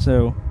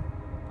 So,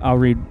 I'll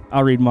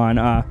read mine.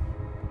 A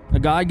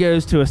guy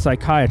goes to a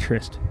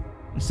psychiatrist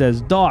and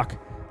says, "Doc,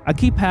 I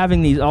keep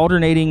having these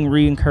alternating,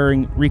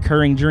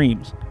 recurring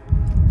dreams.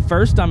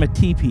 First, I'm a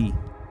teepee.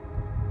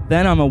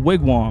 Then I'm a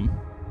wigwam.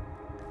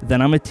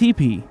 Then I'm a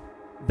teepee.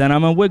 Then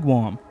I'm a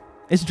wigwam.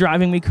 It's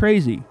driving me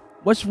crazy.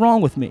 What's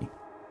wrong with me?"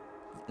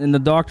 And the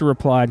doctor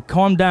replied,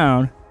 "Calm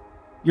down.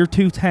 You're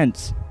too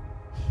tense."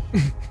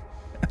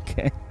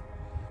 Okay.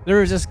 There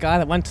was this guy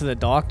that went to the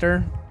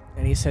doctor,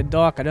 and he said,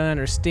 "Doc, I don't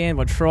understand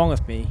what's wrong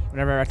with me.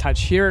 Whenever I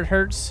touch here, it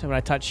hurts. And when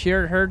I touch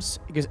here, it hurts.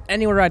 Because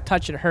anywhere I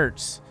touch, it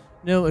hurts."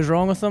 You know what was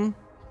wrong with him?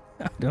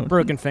 I don't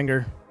Broken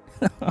finger.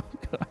 Oh,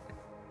 God.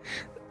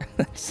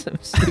 That's so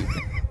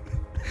stupid.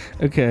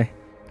 Okay.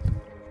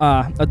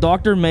 A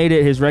doctor made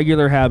it his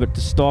regular habit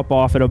to stop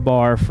off at a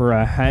bar for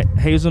a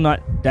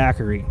hazelnut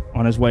daiquiri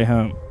on his way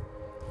home.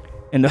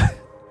 And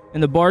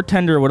the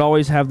bartender would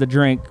always have the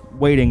drink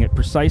waiting at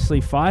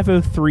precisely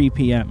 5:03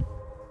 p.m.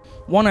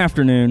 One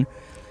afternoon,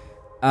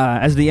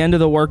 as the end of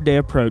the workday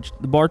approached,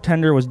 the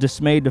bartender was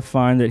dismayed to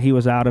find that he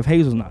was out of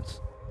hazelnuts.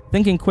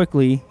 Thinking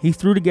quickly, he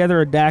threw together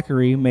a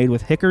daiquiri made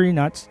with hickory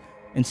nuts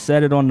and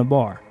set it on the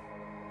bar.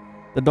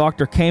 The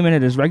doctor came in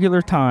at his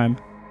regular time,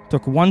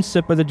 took one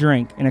sip of the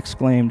drink, and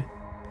exclaimed,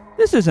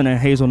 "This isn't a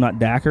hazelnut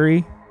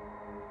daiquiri."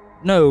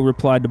 "No,"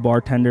 replied the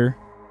bartender.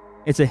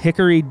 "It's a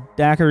hickory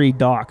daiquiri,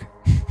 Doc."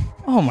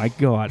 Oh my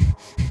God.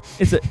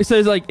 It's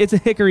a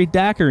hickory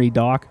daiquiri,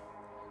 Doc.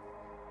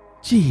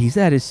 Jeez,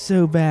 that is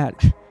so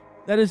bad.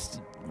 That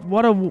is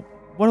what a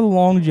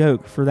long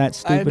joke for that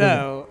stupid. I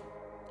know.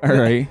 All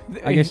right,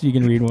 I guess you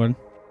can read one.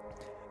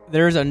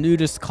 There's a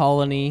nudist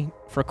colony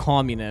for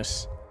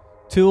communists.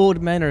 Two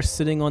old men are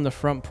sitting on the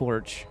front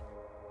porch.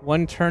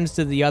 One turns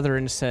to the other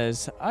and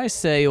says, "I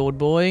say, old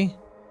boy,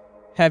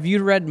 have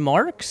you read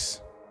Marx?"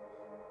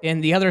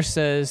 And the other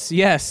says,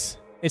 "Yes,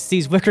 it's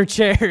these wicker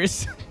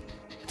chairs."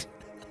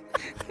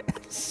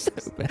 So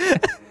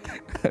bad.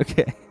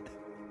 Okay.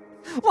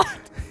 What?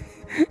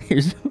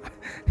 Here's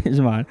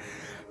mine.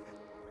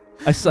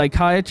 A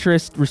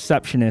psychiatrist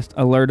receptionist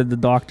alerted the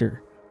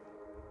doctor.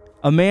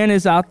 "A man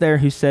is out there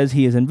who says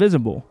he is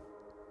invisible."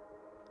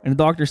 And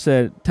the doctor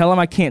said, "Tell him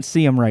I can't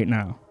see him right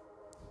now."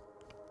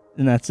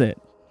 And that's it.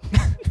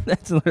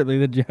 That's literally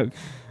the joke.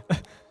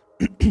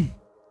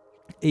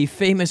 A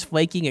famous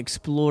Viking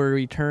explorer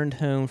returned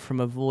home from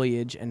a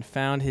voyage and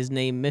found his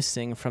name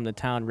missing from the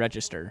town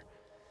register.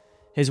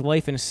 His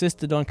wife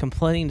insisted on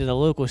complaining to the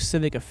local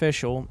civic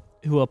official,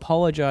 who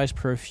apologized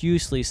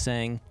profusely,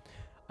 saying,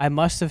 I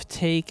must have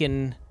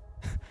taken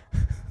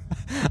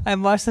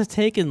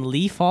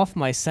leaf off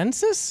my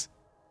census?"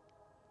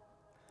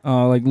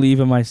 Oh, like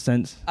leave in my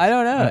sense. I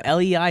don't know.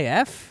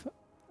 LEIF?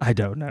 I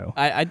don't know.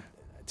 I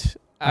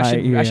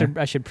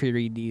should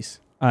pre-read these.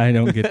 I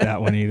don't get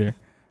that one either.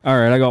 All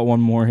right, I got one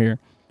more here.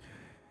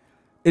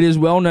 It is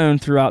well known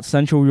throughout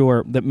Central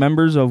Europe that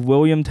members of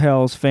William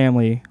Tell's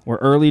family were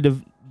early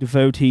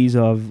devotees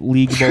of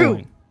league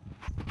bowling.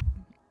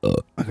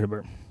 I got a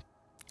burp.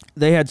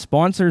 They had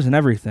sponsors and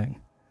everything.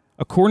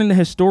 According to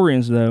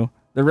historians, though,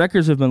 the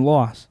records have been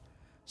lost,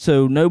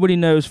 so nobody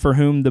knows for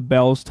whom the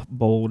bells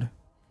bowled.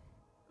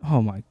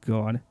 Oh my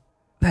God,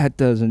 that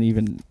doesn't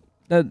even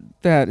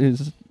that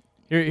is.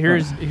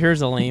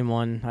 Here's a lame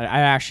one. I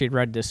actually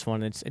read this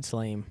one. It's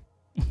lame.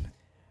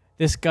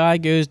 This guy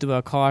goes to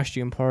a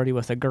costume party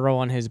with a girl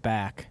on his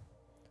back.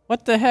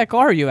 "What the heck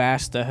are you?"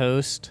 asked the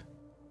host.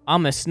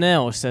 "I'm a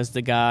snail," says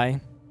the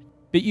guy.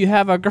 "But you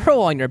have a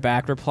girl on your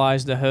back,"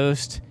 replies the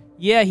host.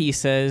 "Yeah," he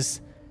says.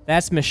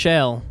 "That's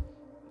Michelle."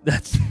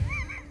 That's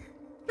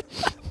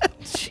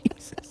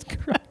Jesus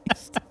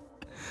Christ.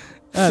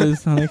 That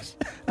is nice.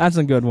 That's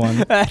a good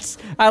one.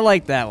 I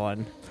like that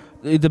one.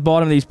 At the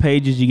bottom of these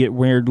pages, you get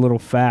weird little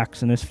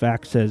facts, and this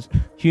fact says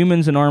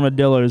humans and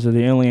armadillos are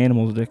the only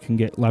animals that can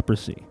get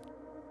leprosy.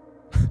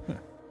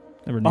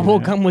 Never knew Bubble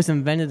that. gum was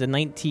invented in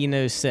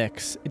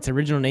 1906. Its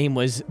original name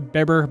was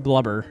Bibber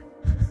Blubber.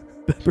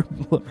 Bibber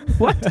Blubber.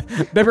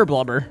 What? Bibber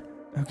Blubber.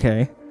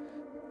 Okay.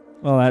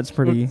 Well, that's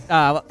pretty.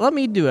 Let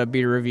me do a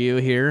beer review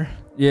here.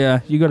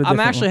 Yeah, you got a I'm different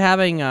actually one.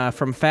 having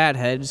from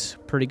Fatheads,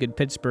 pretty good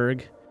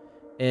Pittsburgh,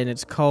 and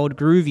it's called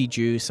Groovy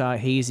Juice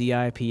Hazy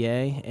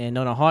IPA. And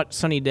on a hot,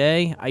 sunny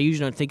day, I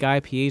usually don't think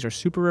IPAs are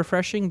super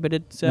refreshing, but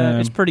it's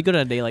pretty good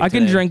on a day like I today.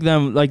 can drink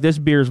them, like this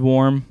beer's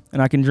warm,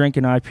 and I can drink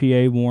an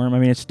IPA warm. I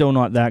mean, it's still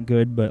not that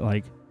good, but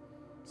like.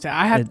 So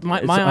I have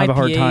my I have a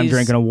hard time IPAs,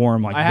 drinking a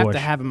warm like I have Busch. to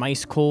have them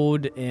ice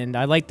cold, and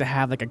I like to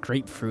have like a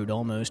grapefruit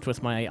almost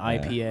with my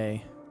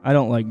IPA. I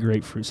don't like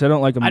grapefruit, so I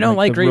don't like them. I don't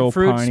like the real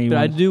grapefruits, piney but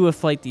I ones. do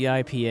with like the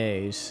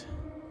IPAs.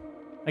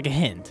 Like a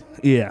hint.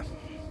 Yeah,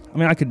 I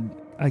mean, I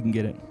can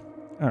get it.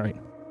 All right.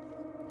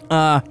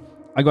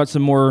 I got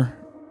some more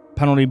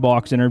penalty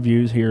box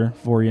interviews here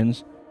for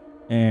yous,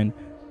 and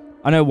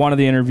I know one of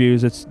the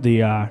interviews. It's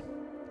the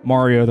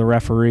Mario, the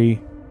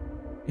referee.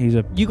 He's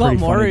a You got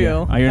pretty funny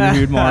Mario. guy. I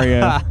interviewed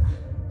Mario,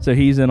 so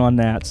he's in on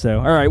that. So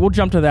all right, we'll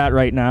jump to that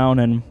right now, and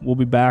then we'll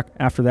be back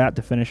after that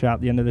to finish out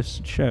the end of this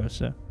show.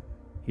 So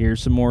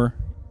here's some more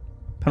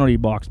penalty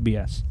box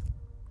BS.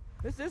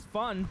 This is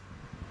fun,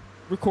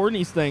 recording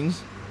these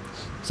things.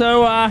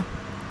 So,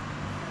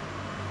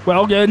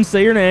 well, go ahead and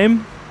say your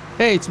name.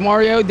 Hey, it's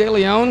Mario De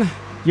Leon.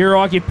 Your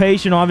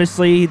occupation,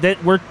 obviously.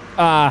 That we're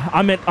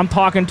I'm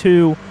talking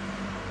to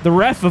the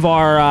ref of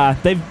our our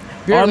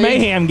league.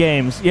 Mayhem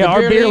games. Yeah, The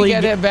our beer league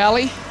at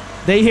Valley.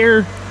 They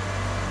hear,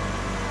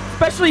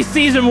 especially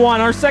season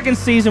 1, our second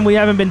season. We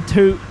haven't been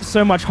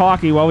so much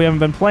hockey while we haven't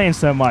been playing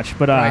so much.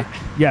 But Right.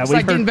 yeah, It's we've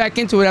like getting back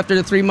into it after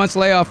the 3 months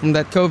layoff from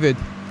that COVID.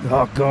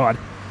 Oh God.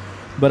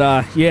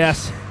 But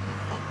yes.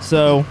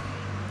 So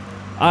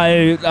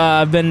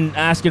I've been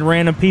asking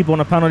random people in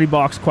the penalty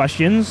box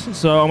questions.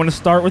 So I'm going to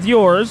start with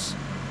yours.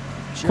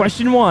 Sure.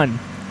 Question 1.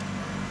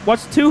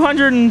 What's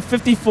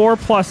 254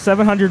 plus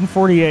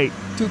 748?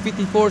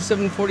 254,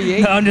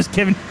 748. No, I'm just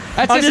kidding.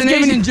 That's I'm just an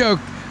giving Asian you- joke.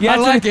 Yeah, I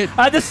like it.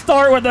 I just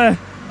start with a.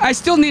 I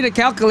still need a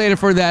calculator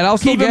for that. I'll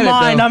still Keep get in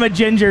mind, it, though. I'm a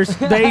ginger.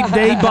 They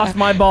bust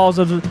my balls.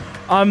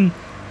 I'm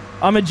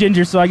a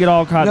ginger, so I get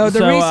all caught. No,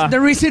 so, the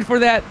reason for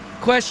that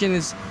question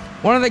is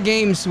one of the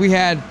games we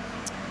had,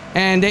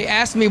 and they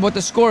asked me what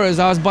the score is.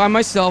 I was by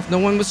myself. No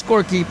one was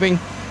scorekeeping,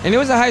 and it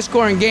was a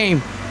high-scoring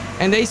game.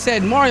 And they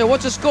said, Mario,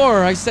 what's the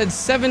score? I said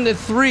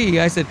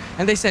 7-3. I said,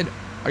 and they said,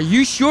 are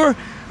you sure?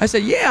 I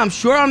said, yeah, I'm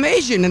sure I'm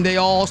Asian. And they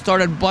all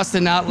started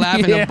busting out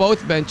laughing on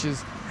both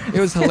benches. It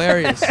was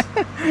hilarious.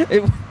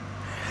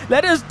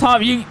 That is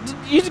tough. You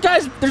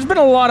guys, there's been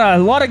a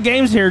lot of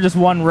games here. Just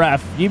one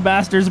ref. You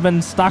bastards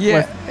been stuck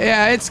with.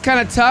 Yeah, it's kind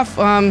of tough.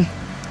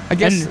 I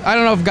guess I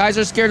don't know if guys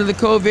are scared of the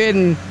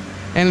COVID,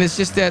 and it's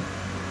just that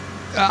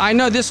I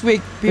know this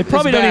week They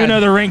probably don't even know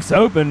the rink's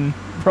open.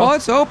 Well,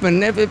 it's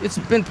open. It's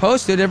been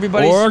posted.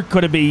 Everybody's. Or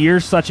could it be you're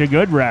such a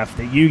good ref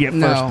that you get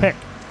No. first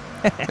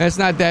pick? It's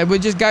not that. We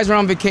just guys were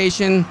on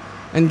vacation,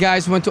 and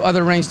guys went to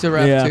other rinks to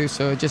ref Yeah. too.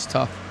 So it's just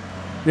tough.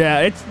 Yeah,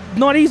 it's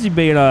not easy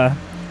being a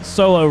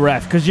solo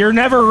ref because you're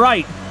never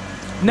right.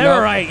 Never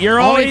No. right. You're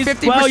Only always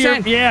 50%. well.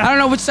 Yeah. I don't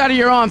know which side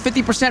you're on.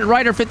 50%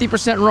 right or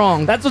 50%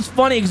 wrong. That's what's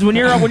funny because when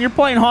you're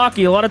playing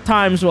hockey, a lot of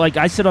times like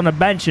I sit on a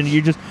bench and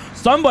you just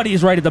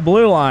somebody's right at the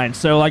blue line.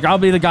 So like I'll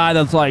be the guy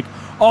that's like,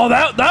 oh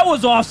that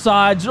was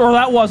offsides or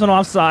that wasn't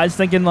offsides,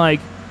 thinking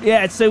like,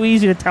 yeah, it's so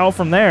easy to tell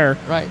from there.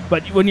 Right.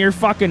 But when you're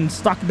fucking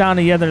stuck down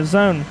in the other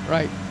zone.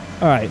 Right.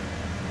 All right.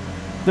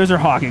 Those are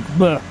hockey.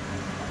 Blech.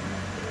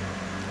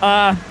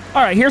 All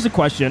right. Here's a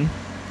question.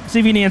 See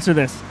if you can answer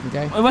this.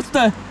 Okay. What's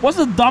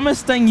the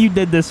dumbest thing you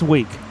did this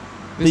week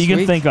that This you can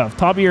week? think of?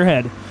 Top of your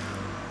head.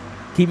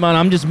 Keep in mind,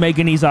 I'm just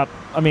making these up.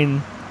 I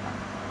mean,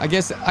 I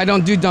guess I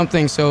don't do dumb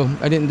things, so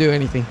I didn't do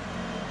anything.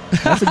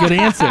 that's a good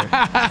answer.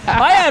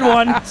 I had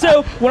one.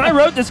 So when I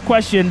wrote this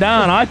question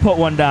down, I put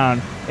one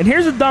down. And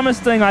here's the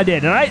dumbest thing I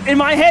did. And in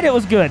my head, it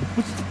was good.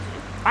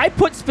 I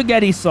put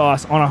spaghetti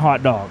sauce on a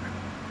hot dog.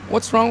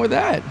 What's wrong with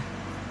that?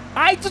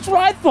 That's what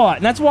I thought,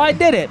 and that's why I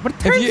did it. But it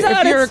turns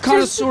out If you're a it's just-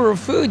 connoisseur of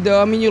food,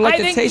 though, I mean, you like I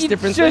to think taste you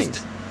different just-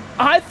 things.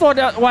 I thought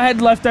that what I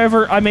had left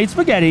over, I made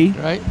spaghetti.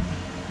 Right.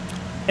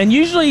 And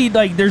usually,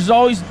 like, there's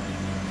always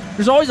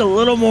a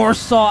little more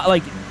sauce.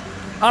 Like,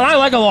 and I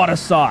like a lot of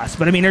sauce,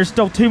 but I mean, there's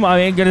still too much. I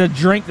ain't gonna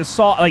drink the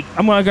sauce. Like,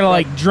 I'm not gonna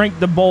like drink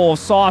the bowl of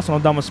sauce when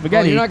I'm done with Well,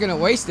 spaghetti. you're not going to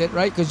waste it,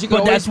 right? Because you can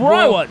But always that's where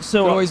I boil, was, so-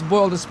 you can always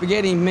boil the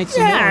spaghetti and mix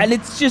it yeah, more. and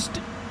it's just.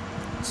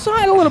 So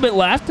I had a little bit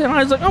left, and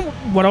I was like, oh,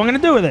 what am I gonna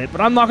do with it?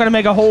 But I'm not gonna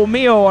make a whole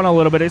meal on a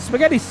little bit of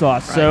spaghetti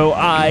sauce. Right. So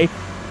I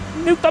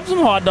nuked up some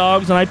hot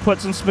dogs, and I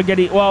put some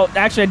spaghetti. Well,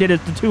 actually, I did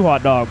it to 2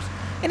 hot dogs,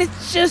 and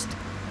it's just.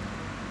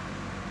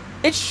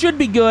 It should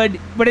be good,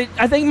 but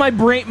I think my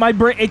brain,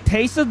 it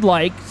tasted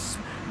like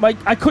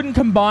I couldn't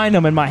combine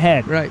them in my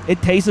head. Right.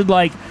 It tasted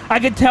like I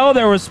could tell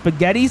there was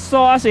spaghetti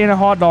sauce and a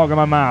hot dog in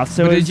my mouth.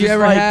 So But it was did you just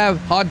ever like, have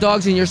hot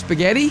dogs in your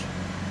spaghetti?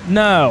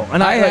 No,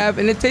 and I like, have,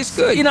 and it tastes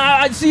good. You know,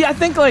 I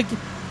think like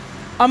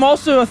I'm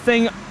also a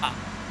thing.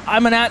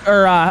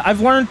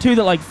 I've learned too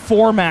that like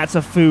formats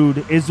of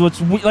food is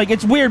like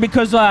it's weird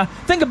because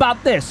think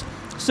about this.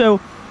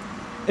 So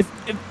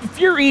if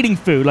you're eating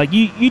food, like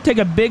you take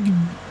a big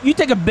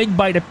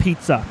bite of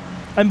pizza,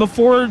 and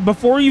before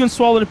you even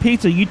swallow the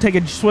pizza, you take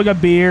a swig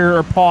of beer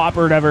or pop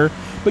or whatever,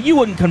 but you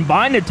wouldn't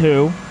combine the two. You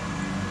know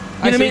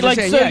what I mean? Like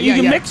so you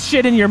can mix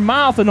shit in your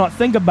mouth and not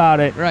think about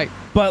it. Right.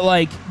 But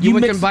like You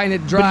would mix, combine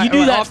it dry. But you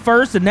do or that off-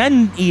 first and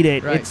then eat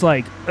it. Right. It's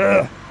like,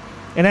 ugh.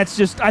 And that's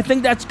just, I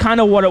think that's kind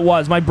of what it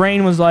was. My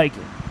brain was like,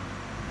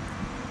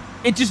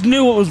 it just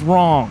knew it was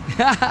wrong.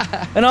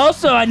 And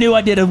also, I knew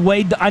I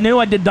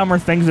did dumber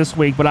things this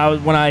week.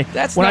 But when I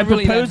That's not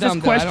really that proposed dumb,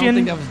 this though. I don't question,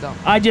 think that was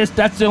dumb.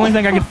 that's the only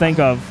thing I could think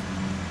of.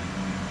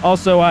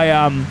 Also,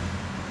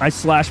 I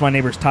slashed my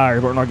neighbor's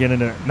tire, but we're not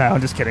getting into it. No, I'm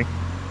just kidding.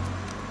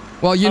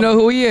 Well, you know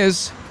who he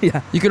is.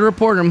 Yeah. You can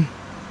report him.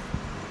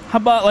 How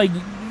about like,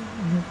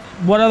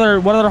 what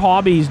other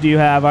hobbies do you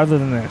have other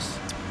than this?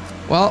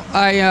 Well,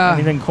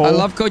 Anything cool? I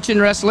love coaching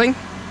wrestling.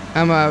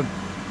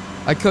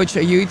 I coach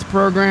a youth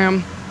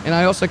program, and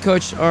I also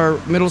coach our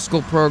middle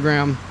school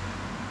program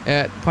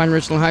at Pine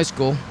Richland High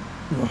School.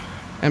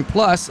 And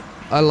plus,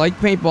 I like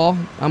paintball.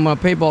 I'm on a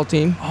paintball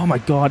team. Oh my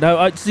God!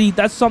 I see.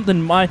 That's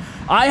something. I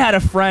had a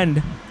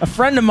friend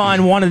of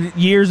mine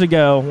years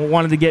ago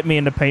wanted to get me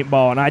into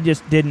paintball, and I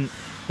just didn't.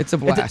 It's a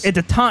blast. At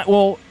the time,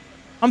 well,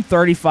 I'm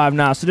 35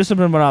 now, so this has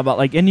been about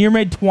like in your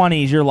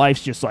mid-20s, your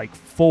life's just like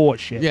full of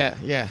shit.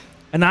 Yeah.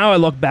 And now I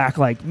look back,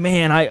 like,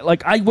 man,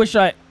 I wish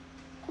I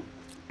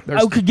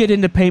There's- could get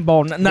into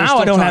paintball. Now still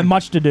I don't have time.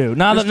 much to do.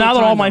 Now There's that all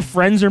still my time, though.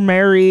 friends are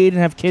married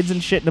and have kids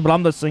and shit, but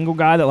I'm the single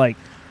guy that like.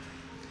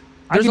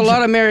 There's a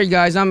lot of married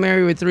guys. I'm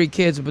married with 3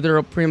 kids, but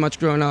they're pretty much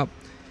grown up.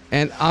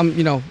 And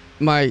I'm,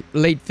 my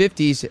late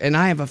 50s, and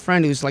I have a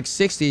friend who's like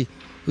 60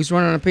 who's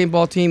running on a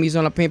paintball team. He's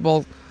on a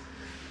paintball.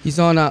 He's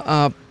on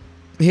a.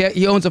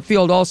 He owns a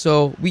field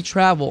also. We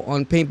travel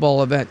on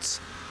paintball events,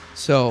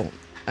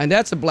 and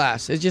that's a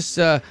blast. It's just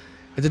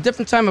it's a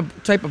different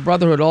type of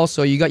brotherhood.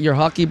 Also, you got your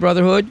hockey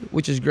brotherhood,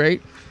 which is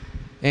great,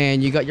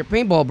 and you got your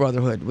paintball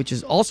brotherhood, which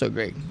is also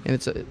great. And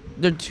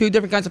they're two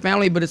different kinds of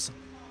family, but it's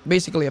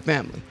basically a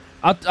family.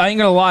 I ain't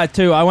gonna lie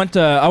too. I went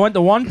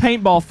to one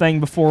paintball thing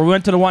before. We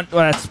went to the one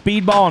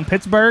speedball in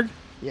Pittsburgh.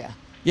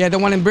 Yeah, the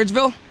one in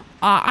Bridgeville.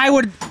 I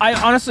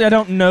honestly I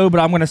don't know, but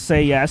I'm gonna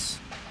say yes.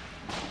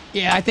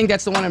 Yeah, I think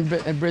that's the one in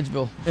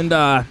Bridgeville. And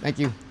thank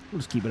you. We'll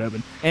just keep it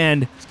open.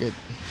 And it's good.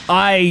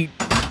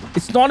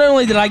 It's not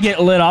only did I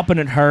get lit up and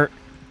it hurt.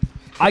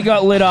 I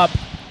got lit up,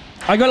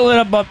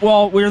 but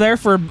well, we were there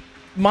for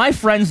my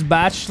friend's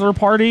bachelor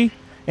party,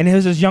 and it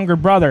was his younger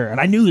brother, and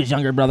I knew his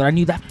younger brother. I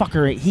knew that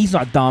fucker. He's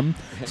not dumb,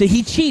 so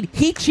he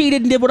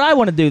cheated and did what I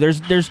want to do.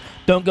 There's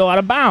don't go out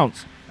of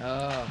bounds.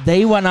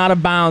 They went out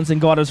of bounds and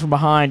got us from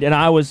behind, and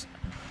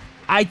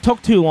I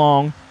took too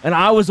long, and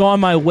I was on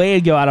my way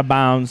to go out of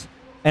bounds,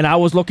 and I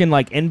was looking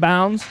like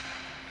inbounds.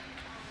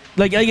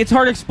 Like it's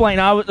hard to explain.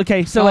 I was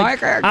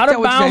out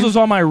of bounds was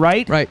on my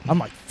right. Right. I'm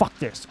like, fuck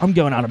this. I'm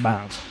going out of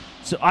bounds.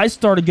 So I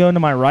started going to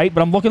my right,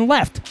 but I'm looking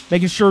left,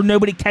 making sure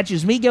nobody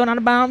catches me going out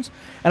of bounds.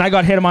 And I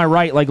got hit on my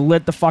right, like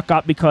lit the fuck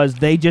up because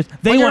they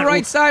on your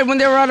right side when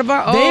they were out of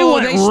bounds. They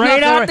went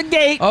right out the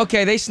gate.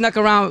 Okay, they snuck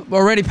around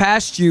already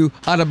past you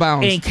out of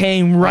bounds. And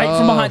came right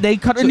from behind. They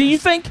cut. And do you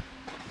think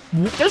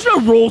there's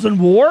no rules in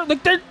war?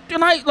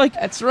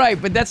 That's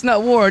right, but that's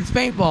not war. It's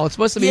paintball. It's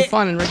supposed to be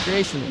fun and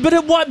recreational.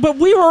 But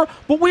we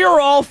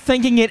were all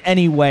thinking it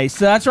anyway.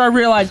 So that's where I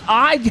realized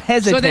I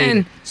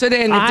hesitated. So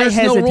then, if there's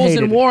no rules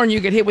in war and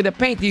you get hit with a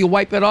paint, do you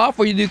wipe it off,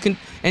 or you do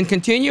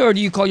continue, or do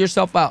you call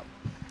yourself out?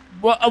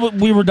 Well,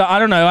 we were. I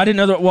don't know. I didn't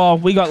know that. Well,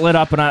 we got lit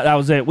up, and that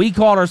was it. We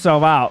called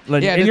ourselves out.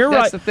 And you're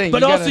that's right. the thing.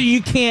 But also,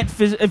 you can't.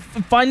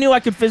 If I knew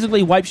I could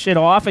physically wipe shit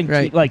off and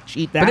cheat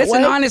that way. But it's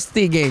an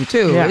honesty game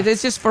too. Yeah.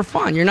 It's just for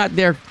fun. You're not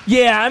there.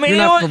 Yeah, I mean, you're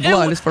not for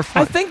blood. It's for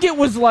fun. I think it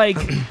was like,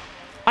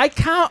 I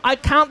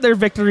count their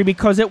victory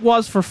because it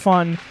was for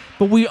fun.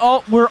 But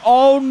we're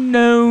all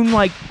known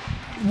like,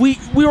 we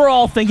were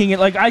all thinking it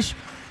like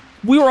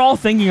we were all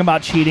thinking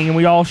about cheating, and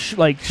we all should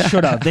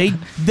have.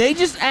 They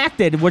just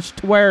acted, which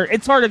to where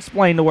it's hard to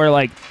explain to where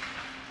like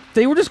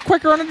they were just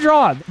quicker on the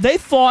draw. They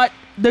thought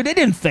they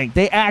didn't think.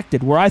 They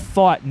acted where I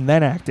thought and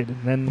then acted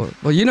and then.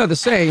 Well, you know the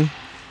saying.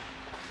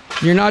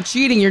 You're not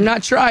cheating. You're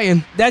not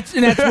trying. That's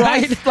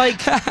right.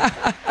 Like,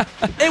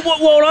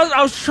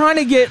 I was trying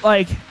to get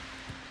like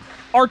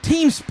our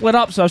team split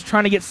up, so I was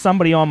trying to get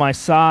somebody on my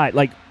side.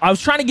 Like I was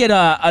trying to get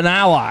an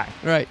ally.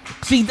 Right.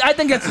 See, I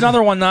think that's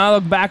another one. Now I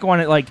look back on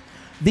it like.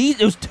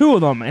 It was two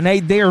of them, and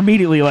they are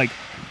immediately like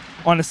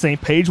on the same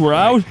page. Where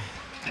I was,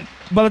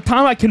 by the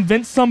time I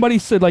convinced somebody,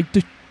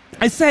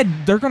 I said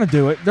they're gonna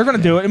do it. They're gonna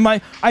do it, and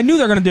I knew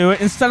they're gonna do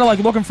it. Instead of like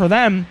looking for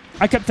them,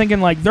 I kept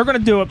thinking like they're gonna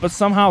do it, but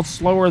somehow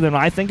slower than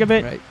I think of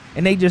it. Right.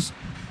 And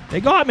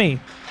they got me.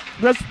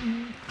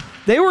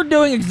 They were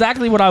doing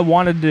exactly what I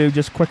wanted to do,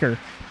 just quicker.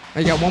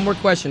 I got one more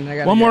question.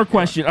 One more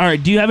question. All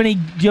right. Do you have any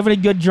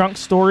good drunk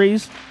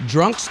stories?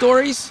 Drunk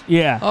stories?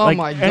 Yeah. Oh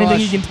my gosh. Anything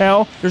you can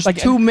tell? There's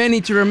too many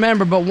to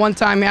remember, but one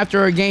time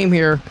after a game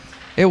here,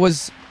 it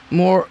was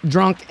more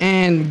drunk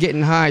and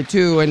getting high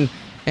too.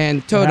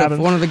 And Toda,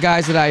 one of the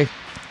guys that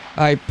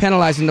I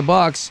penalized in the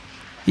box,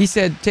 he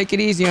said, "Take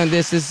it easy on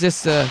this. It's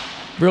just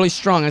really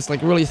strong. It's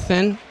like really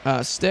thin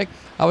stick."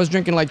 I was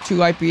drinking like 2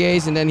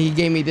 IPAs, and then he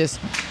gave me this.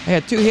 I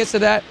had 2 hits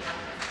of that,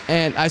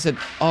 and I said,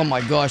 "Oh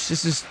my gosh,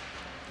 this is."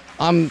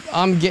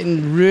 I'm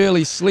getting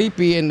really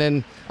sleepy, and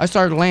then I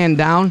started laying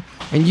down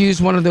and used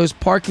one of those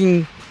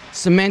parking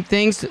cement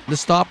things, the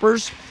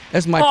stoppers,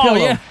 as my pillow.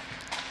 Yeah.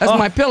 That's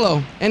my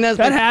pillow. And that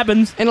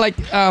happens. And like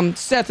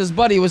Seth, his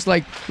buddy, was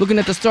like looking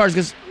at the stars,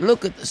 because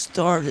look at the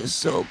stars, it's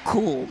so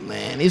cool,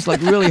 man. He's like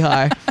really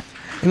high.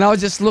 And I was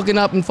just looking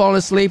up and falling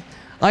asleep.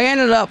 I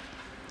ended up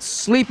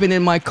sleeping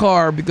in my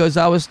car because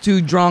I was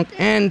too drunk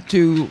and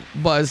too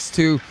buzzed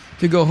to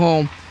go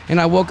home. And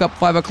I woke up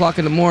 5 o'clock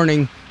in the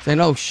morning saying,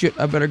 "Oh shit,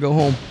 I better go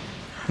home."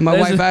 And my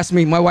wife asked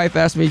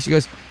me, she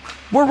goes,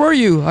 "Where were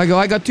you?" I go,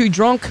 "I got too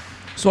drunk,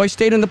 so I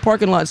stayed in the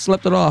parking lot and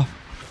slept it off."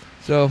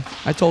 So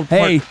I told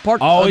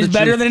always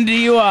better than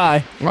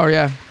DUI. Oh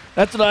yeah.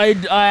 That's what I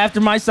after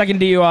my second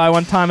DUI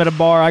one time at a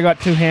bar, I got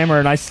too hammered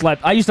and I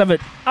slept. I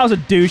was a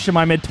douche in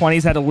my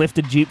mid-20s, had a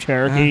lifted Jeep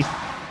Cherokee,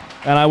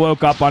 and I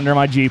woke up under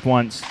my Jeep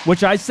once,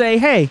 which I say,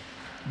 hey,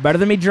 better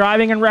than me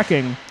driving and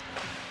wrecking.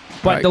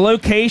 But the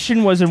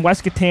location was in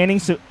West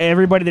Katanning, so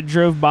everybody that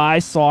drove by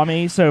saw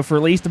me. So for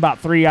at least about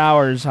 3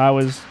 hours, I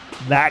was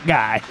that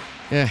guy.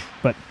 Yeah.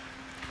 But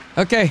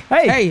okay.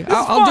 Hey,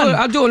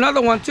 I'll do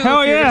another one too.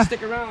 Hell yeah.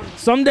 Stick around.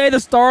 Someday the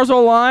stars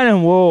will align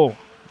and we'll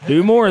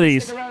do more of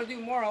these. Stick around and do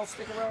more. I'll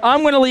stick around.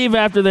 I'm gonna leave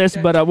after this,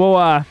 but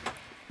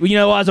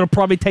it'll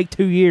probably take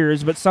 2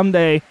 years, but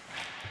someday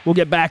we'll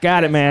get back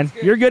at it, man.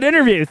 You're a good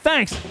interview.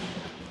 Thanks.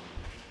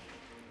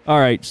 All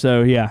right,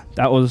 so yeah,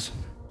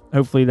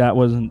 hopefully that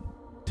wasn't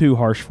too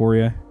harsh for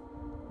you.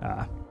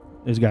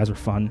 Those guys were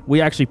fun.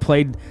 We actually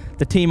played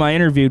the team I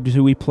interviewed,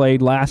 who we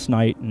played last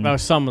night.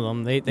 And some of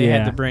them they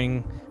had to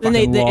bring. And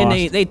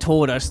they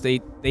told us they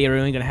are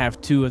only going to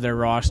have 2 of their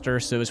roster,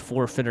 so it was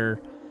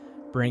forfeiter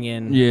bring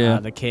in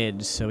the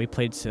kids. So we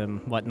played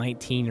some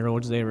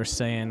 19-year-olds. They were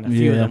saying a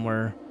few of them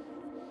were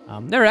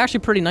They were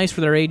actually pretty nice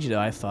for their age, though,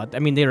 I thought. I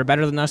mean, they were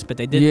better than us, but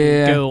they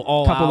didn't go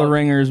all out. A couple out. of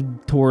ringers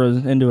tore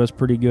into us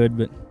pretty good,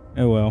 but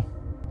oh well.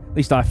 At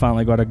least I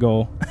finally got a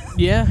goal.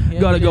 Yeah,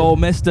 got a we goal.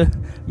 did.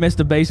 Missed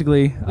a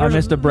basically. I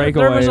missed a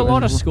breakaway. There was a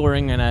lot of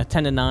scoring in a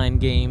 10-9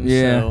 game.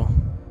 Yeah. So.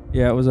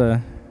 Yeah, it was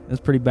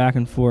pretty back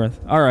and forth.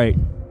 All right.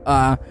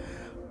 I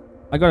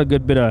got a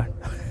good bit of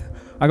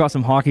I got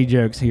some hockey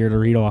jokes here to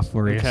read off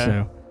for you. Okay.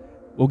 So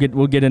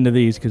we'll get into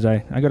these because I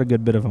got a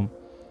good bit of them.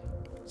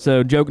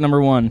 So joke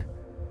number 1.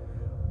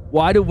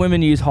 Why do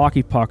women use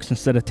hockey pucks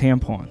instead of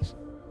tampons?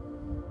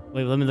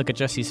 Wait, let me look at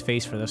Jesse's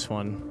face for this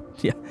one.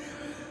 Yeah.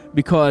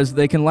 Because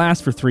they can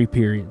last for 3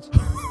 periods.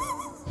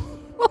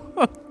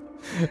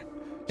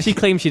 She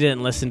claims she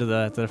didn't listen to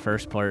the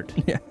first part.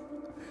 Yeah.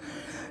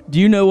 Do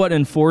you know what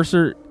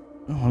enforcer...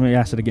 Oh, let me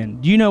ask it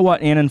again. Do you know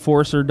what an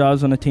enforcer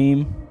does on a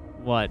team?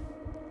 What?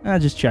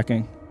 Just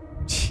checking.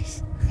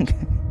 Jeez.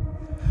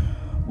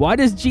 Why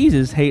does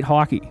Jesus hate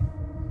hockey?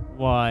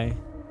 Why?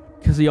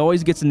 Because he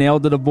always gets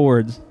nailed to the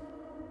boards.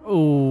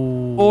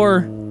 Ooh.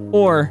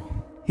 Or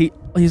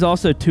he's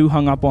also too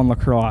hung up on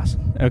lacrosse.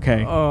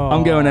 Okay.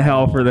 I'm going to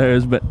hell for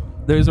those, but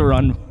those were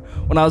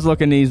when I was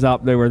looking these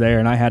up, they were there,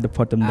 and I had to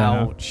put them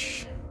down.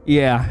 Ouch.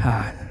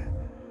 Yeah.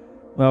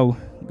 Well,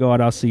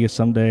 God, I'll see you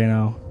someday,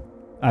 and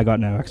I got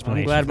no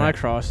explanation. I'm glad my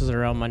cross is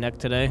around my neck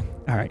today.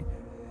 All right.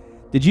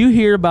 Did you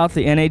hear about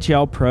the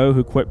NHL pro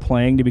who quit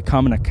playing to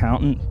become an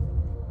accountant?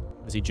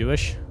 Is he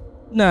Jewish?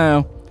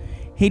 No.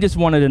 He just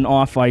wanted an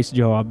off-ice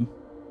job.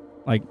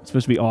 Like, it's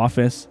supposed to be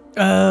office.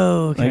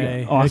 Oh,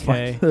 okay. Like,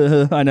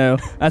 off-ice. I know.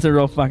 That's a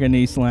real fucking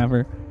knee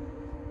slapper.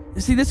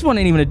 See, this one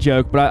ain't even a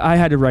joke, but I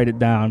had to write it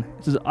down.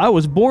 It says, I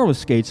was born with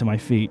skates on my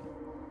feet.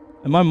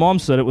 And my mom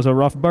said it was a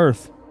rough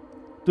birth.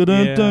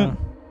 Dun-dun-dun.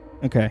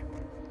 Okay.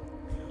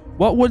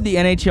 What would the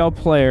NHL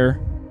player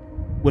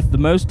with the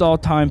most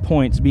all-time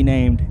points be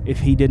named if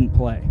he didn't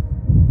play?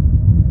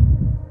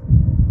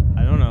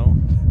 I don't know.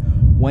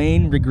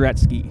 Wayne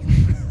Gretzky.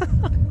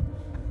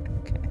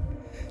 Okay.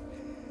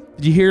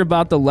 Did you hear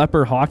about the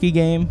leper hockey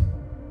game?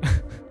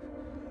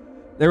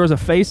 There was a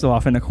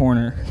face-off in the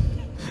corner.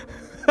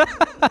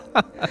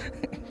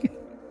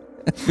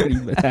 That's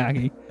pretty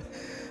tacky.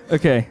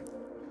 Okay.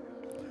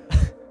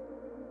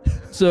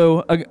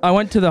 So I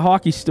went to the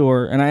hockey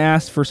store and I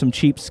asked for some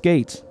cheap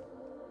skates.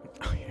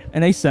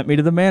 And they sent me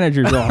to the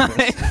manager's office.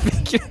 I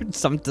figured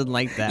something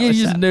like that. You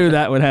just knew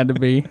that would have to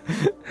be.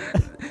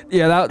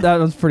 Yeah, that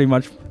was pretty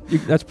much,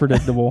 that's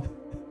predictable.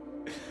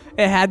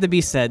 It had to be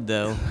said,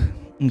 though.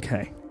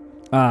 Okay.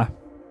 Hold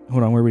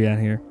on, where are we at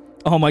here?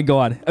 Oh my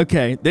God.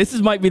 Okay, this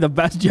might be the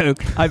best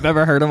joke I've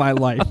ever heard in my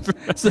life.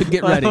 So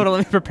get ready. Hold on,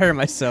 let me prepare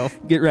myself.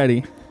 Get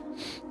ready.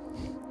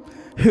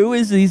 Who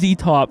is ZZ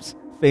Top's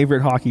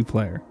favorite hockey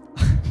player?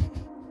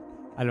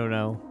 I don't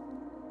know.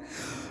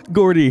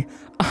 Gordy.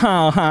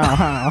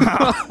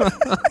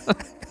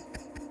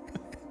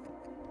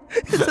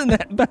 Isn't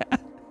that bad?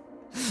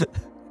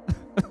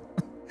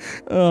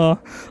 Oh,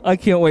 I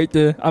can't wait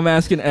to. I'm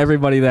asking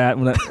everybody that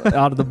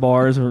out of the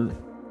bars or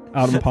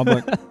out in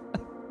public.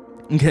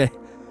 Okay.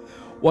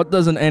 What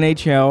does the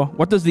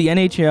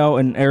NHL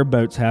and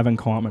airboats have in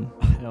common?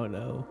 I don't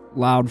know.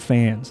 Loud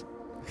fans.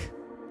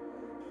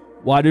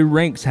 Why do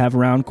rinks have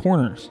round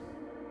corners?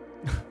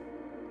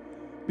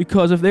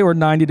 Because if they were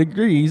 90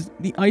 degrees,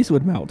 the ice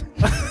would melt.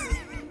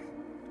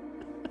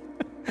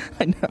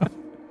 I know.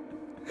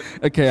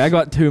 Okay, I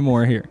got 2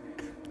 more here.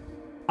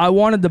 I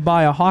wanted to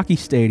buy a hockey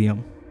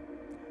stadium,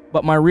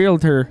 but my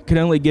realtor could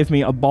only give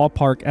me a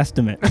ballpark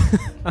estimate.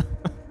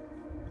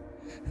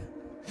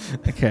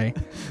 Okay,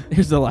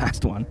 here's the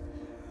last one.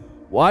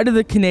 Why do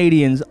the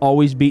Canadians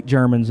always beat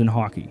Germans in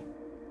hockey?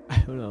 I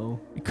don't know.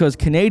 Because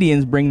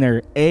Canadians bring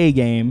their A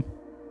game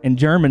and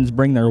Germans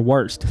bring their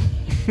worst.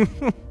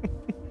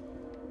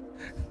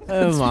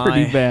 That's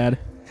pretty bad.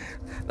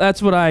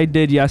 That's what I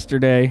did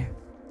yesterday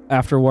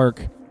after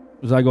work.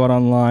 Was I got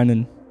online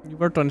and... You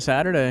worked on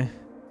Saturday.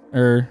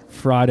 Or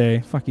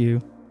Friday. Fuck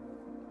you.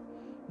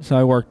 So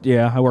I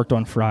worked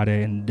on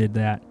Friday and did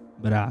that.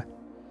 But,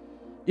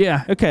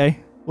 yeah, okay.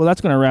 Well, that's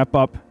going to wrap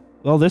up,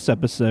 this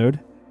episode.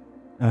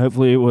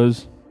 Hopefully it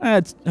was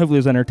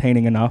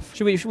entertaining enough.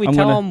 Should we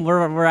tell them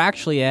we're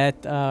actually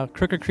at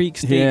Crooked Creek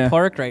State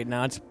Park right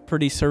now? It's a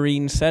pretty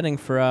serene setting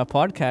for a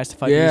podcast,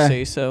 if I do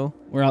say so.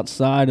 We're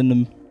outside in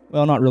the,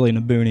 not really in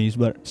the boonies,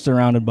 but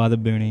surrounded by the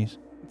boonies.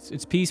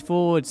 It's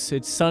peaceful. It's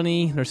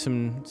sunny. There's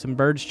some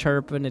birds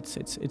chirping. It's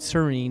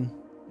serene.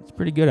 It's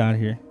pretty good out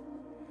here.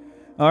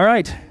 All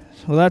right.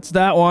 Well, that's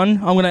that one.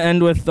 I'm going to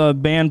end with a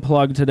band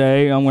plug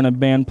today. I'm going to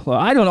band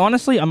plug.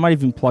 Honestly, I might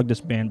even plug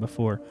this band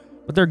before,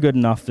 but they're good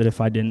enough that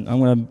if I didn't, I'm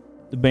going to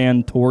the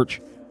band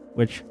Torch,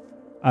 which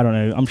I don't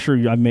know. I'm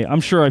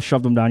sure I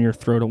shoved them down your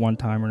throat at one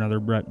time or another,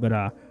 Brett.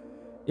 But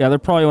yeah, they're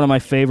probably one of my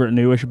favorite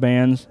newish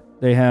bands.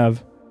 They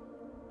have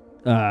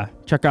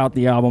check out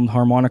the album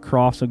Harmonic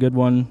Croft's a good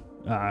one.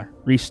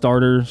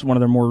 Restarter's one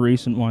of their more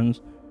recent ones,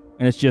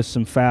 and it's just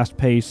some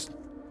fast-paced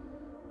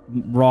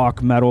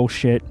rock metal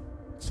shit.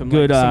 Some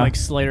good, like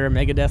Slayer,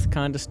 Megadeth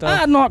kind of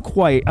stuff. Not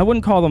quite. I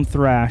wouldn't call them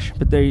thrash,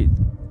 but they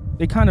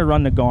kind of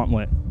run the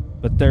gauntlet.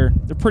 but they're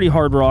pretty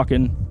hard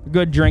rocking,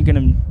 good drinking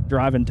and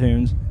driving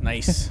tunes.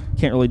 Nice.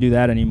 Can't really do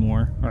that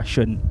anymore, or I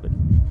shouldn't, but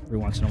every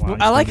once in a while.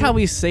 I like how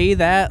we say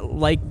that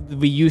like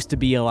we used to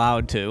be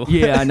allowed to.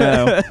 Yeah, I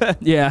know.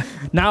 Yeah,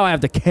 now I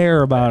have to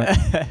care about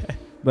it.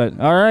 But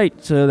all right,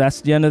 so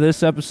that's the end of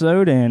this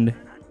episode, and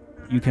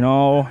you can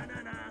all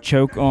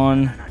choke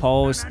on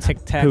Paul's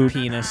Tic Tac poop.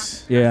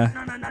 penis.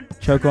 Yeah,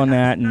 choke on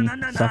that and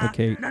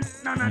suffocate.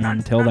 And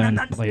until then,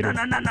 later.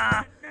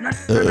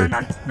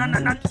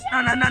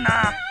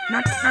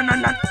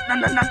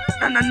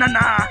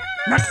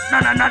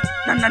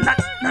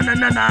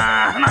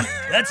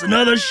 That's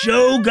another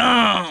show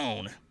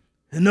gone.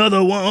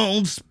 Another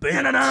one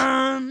spent.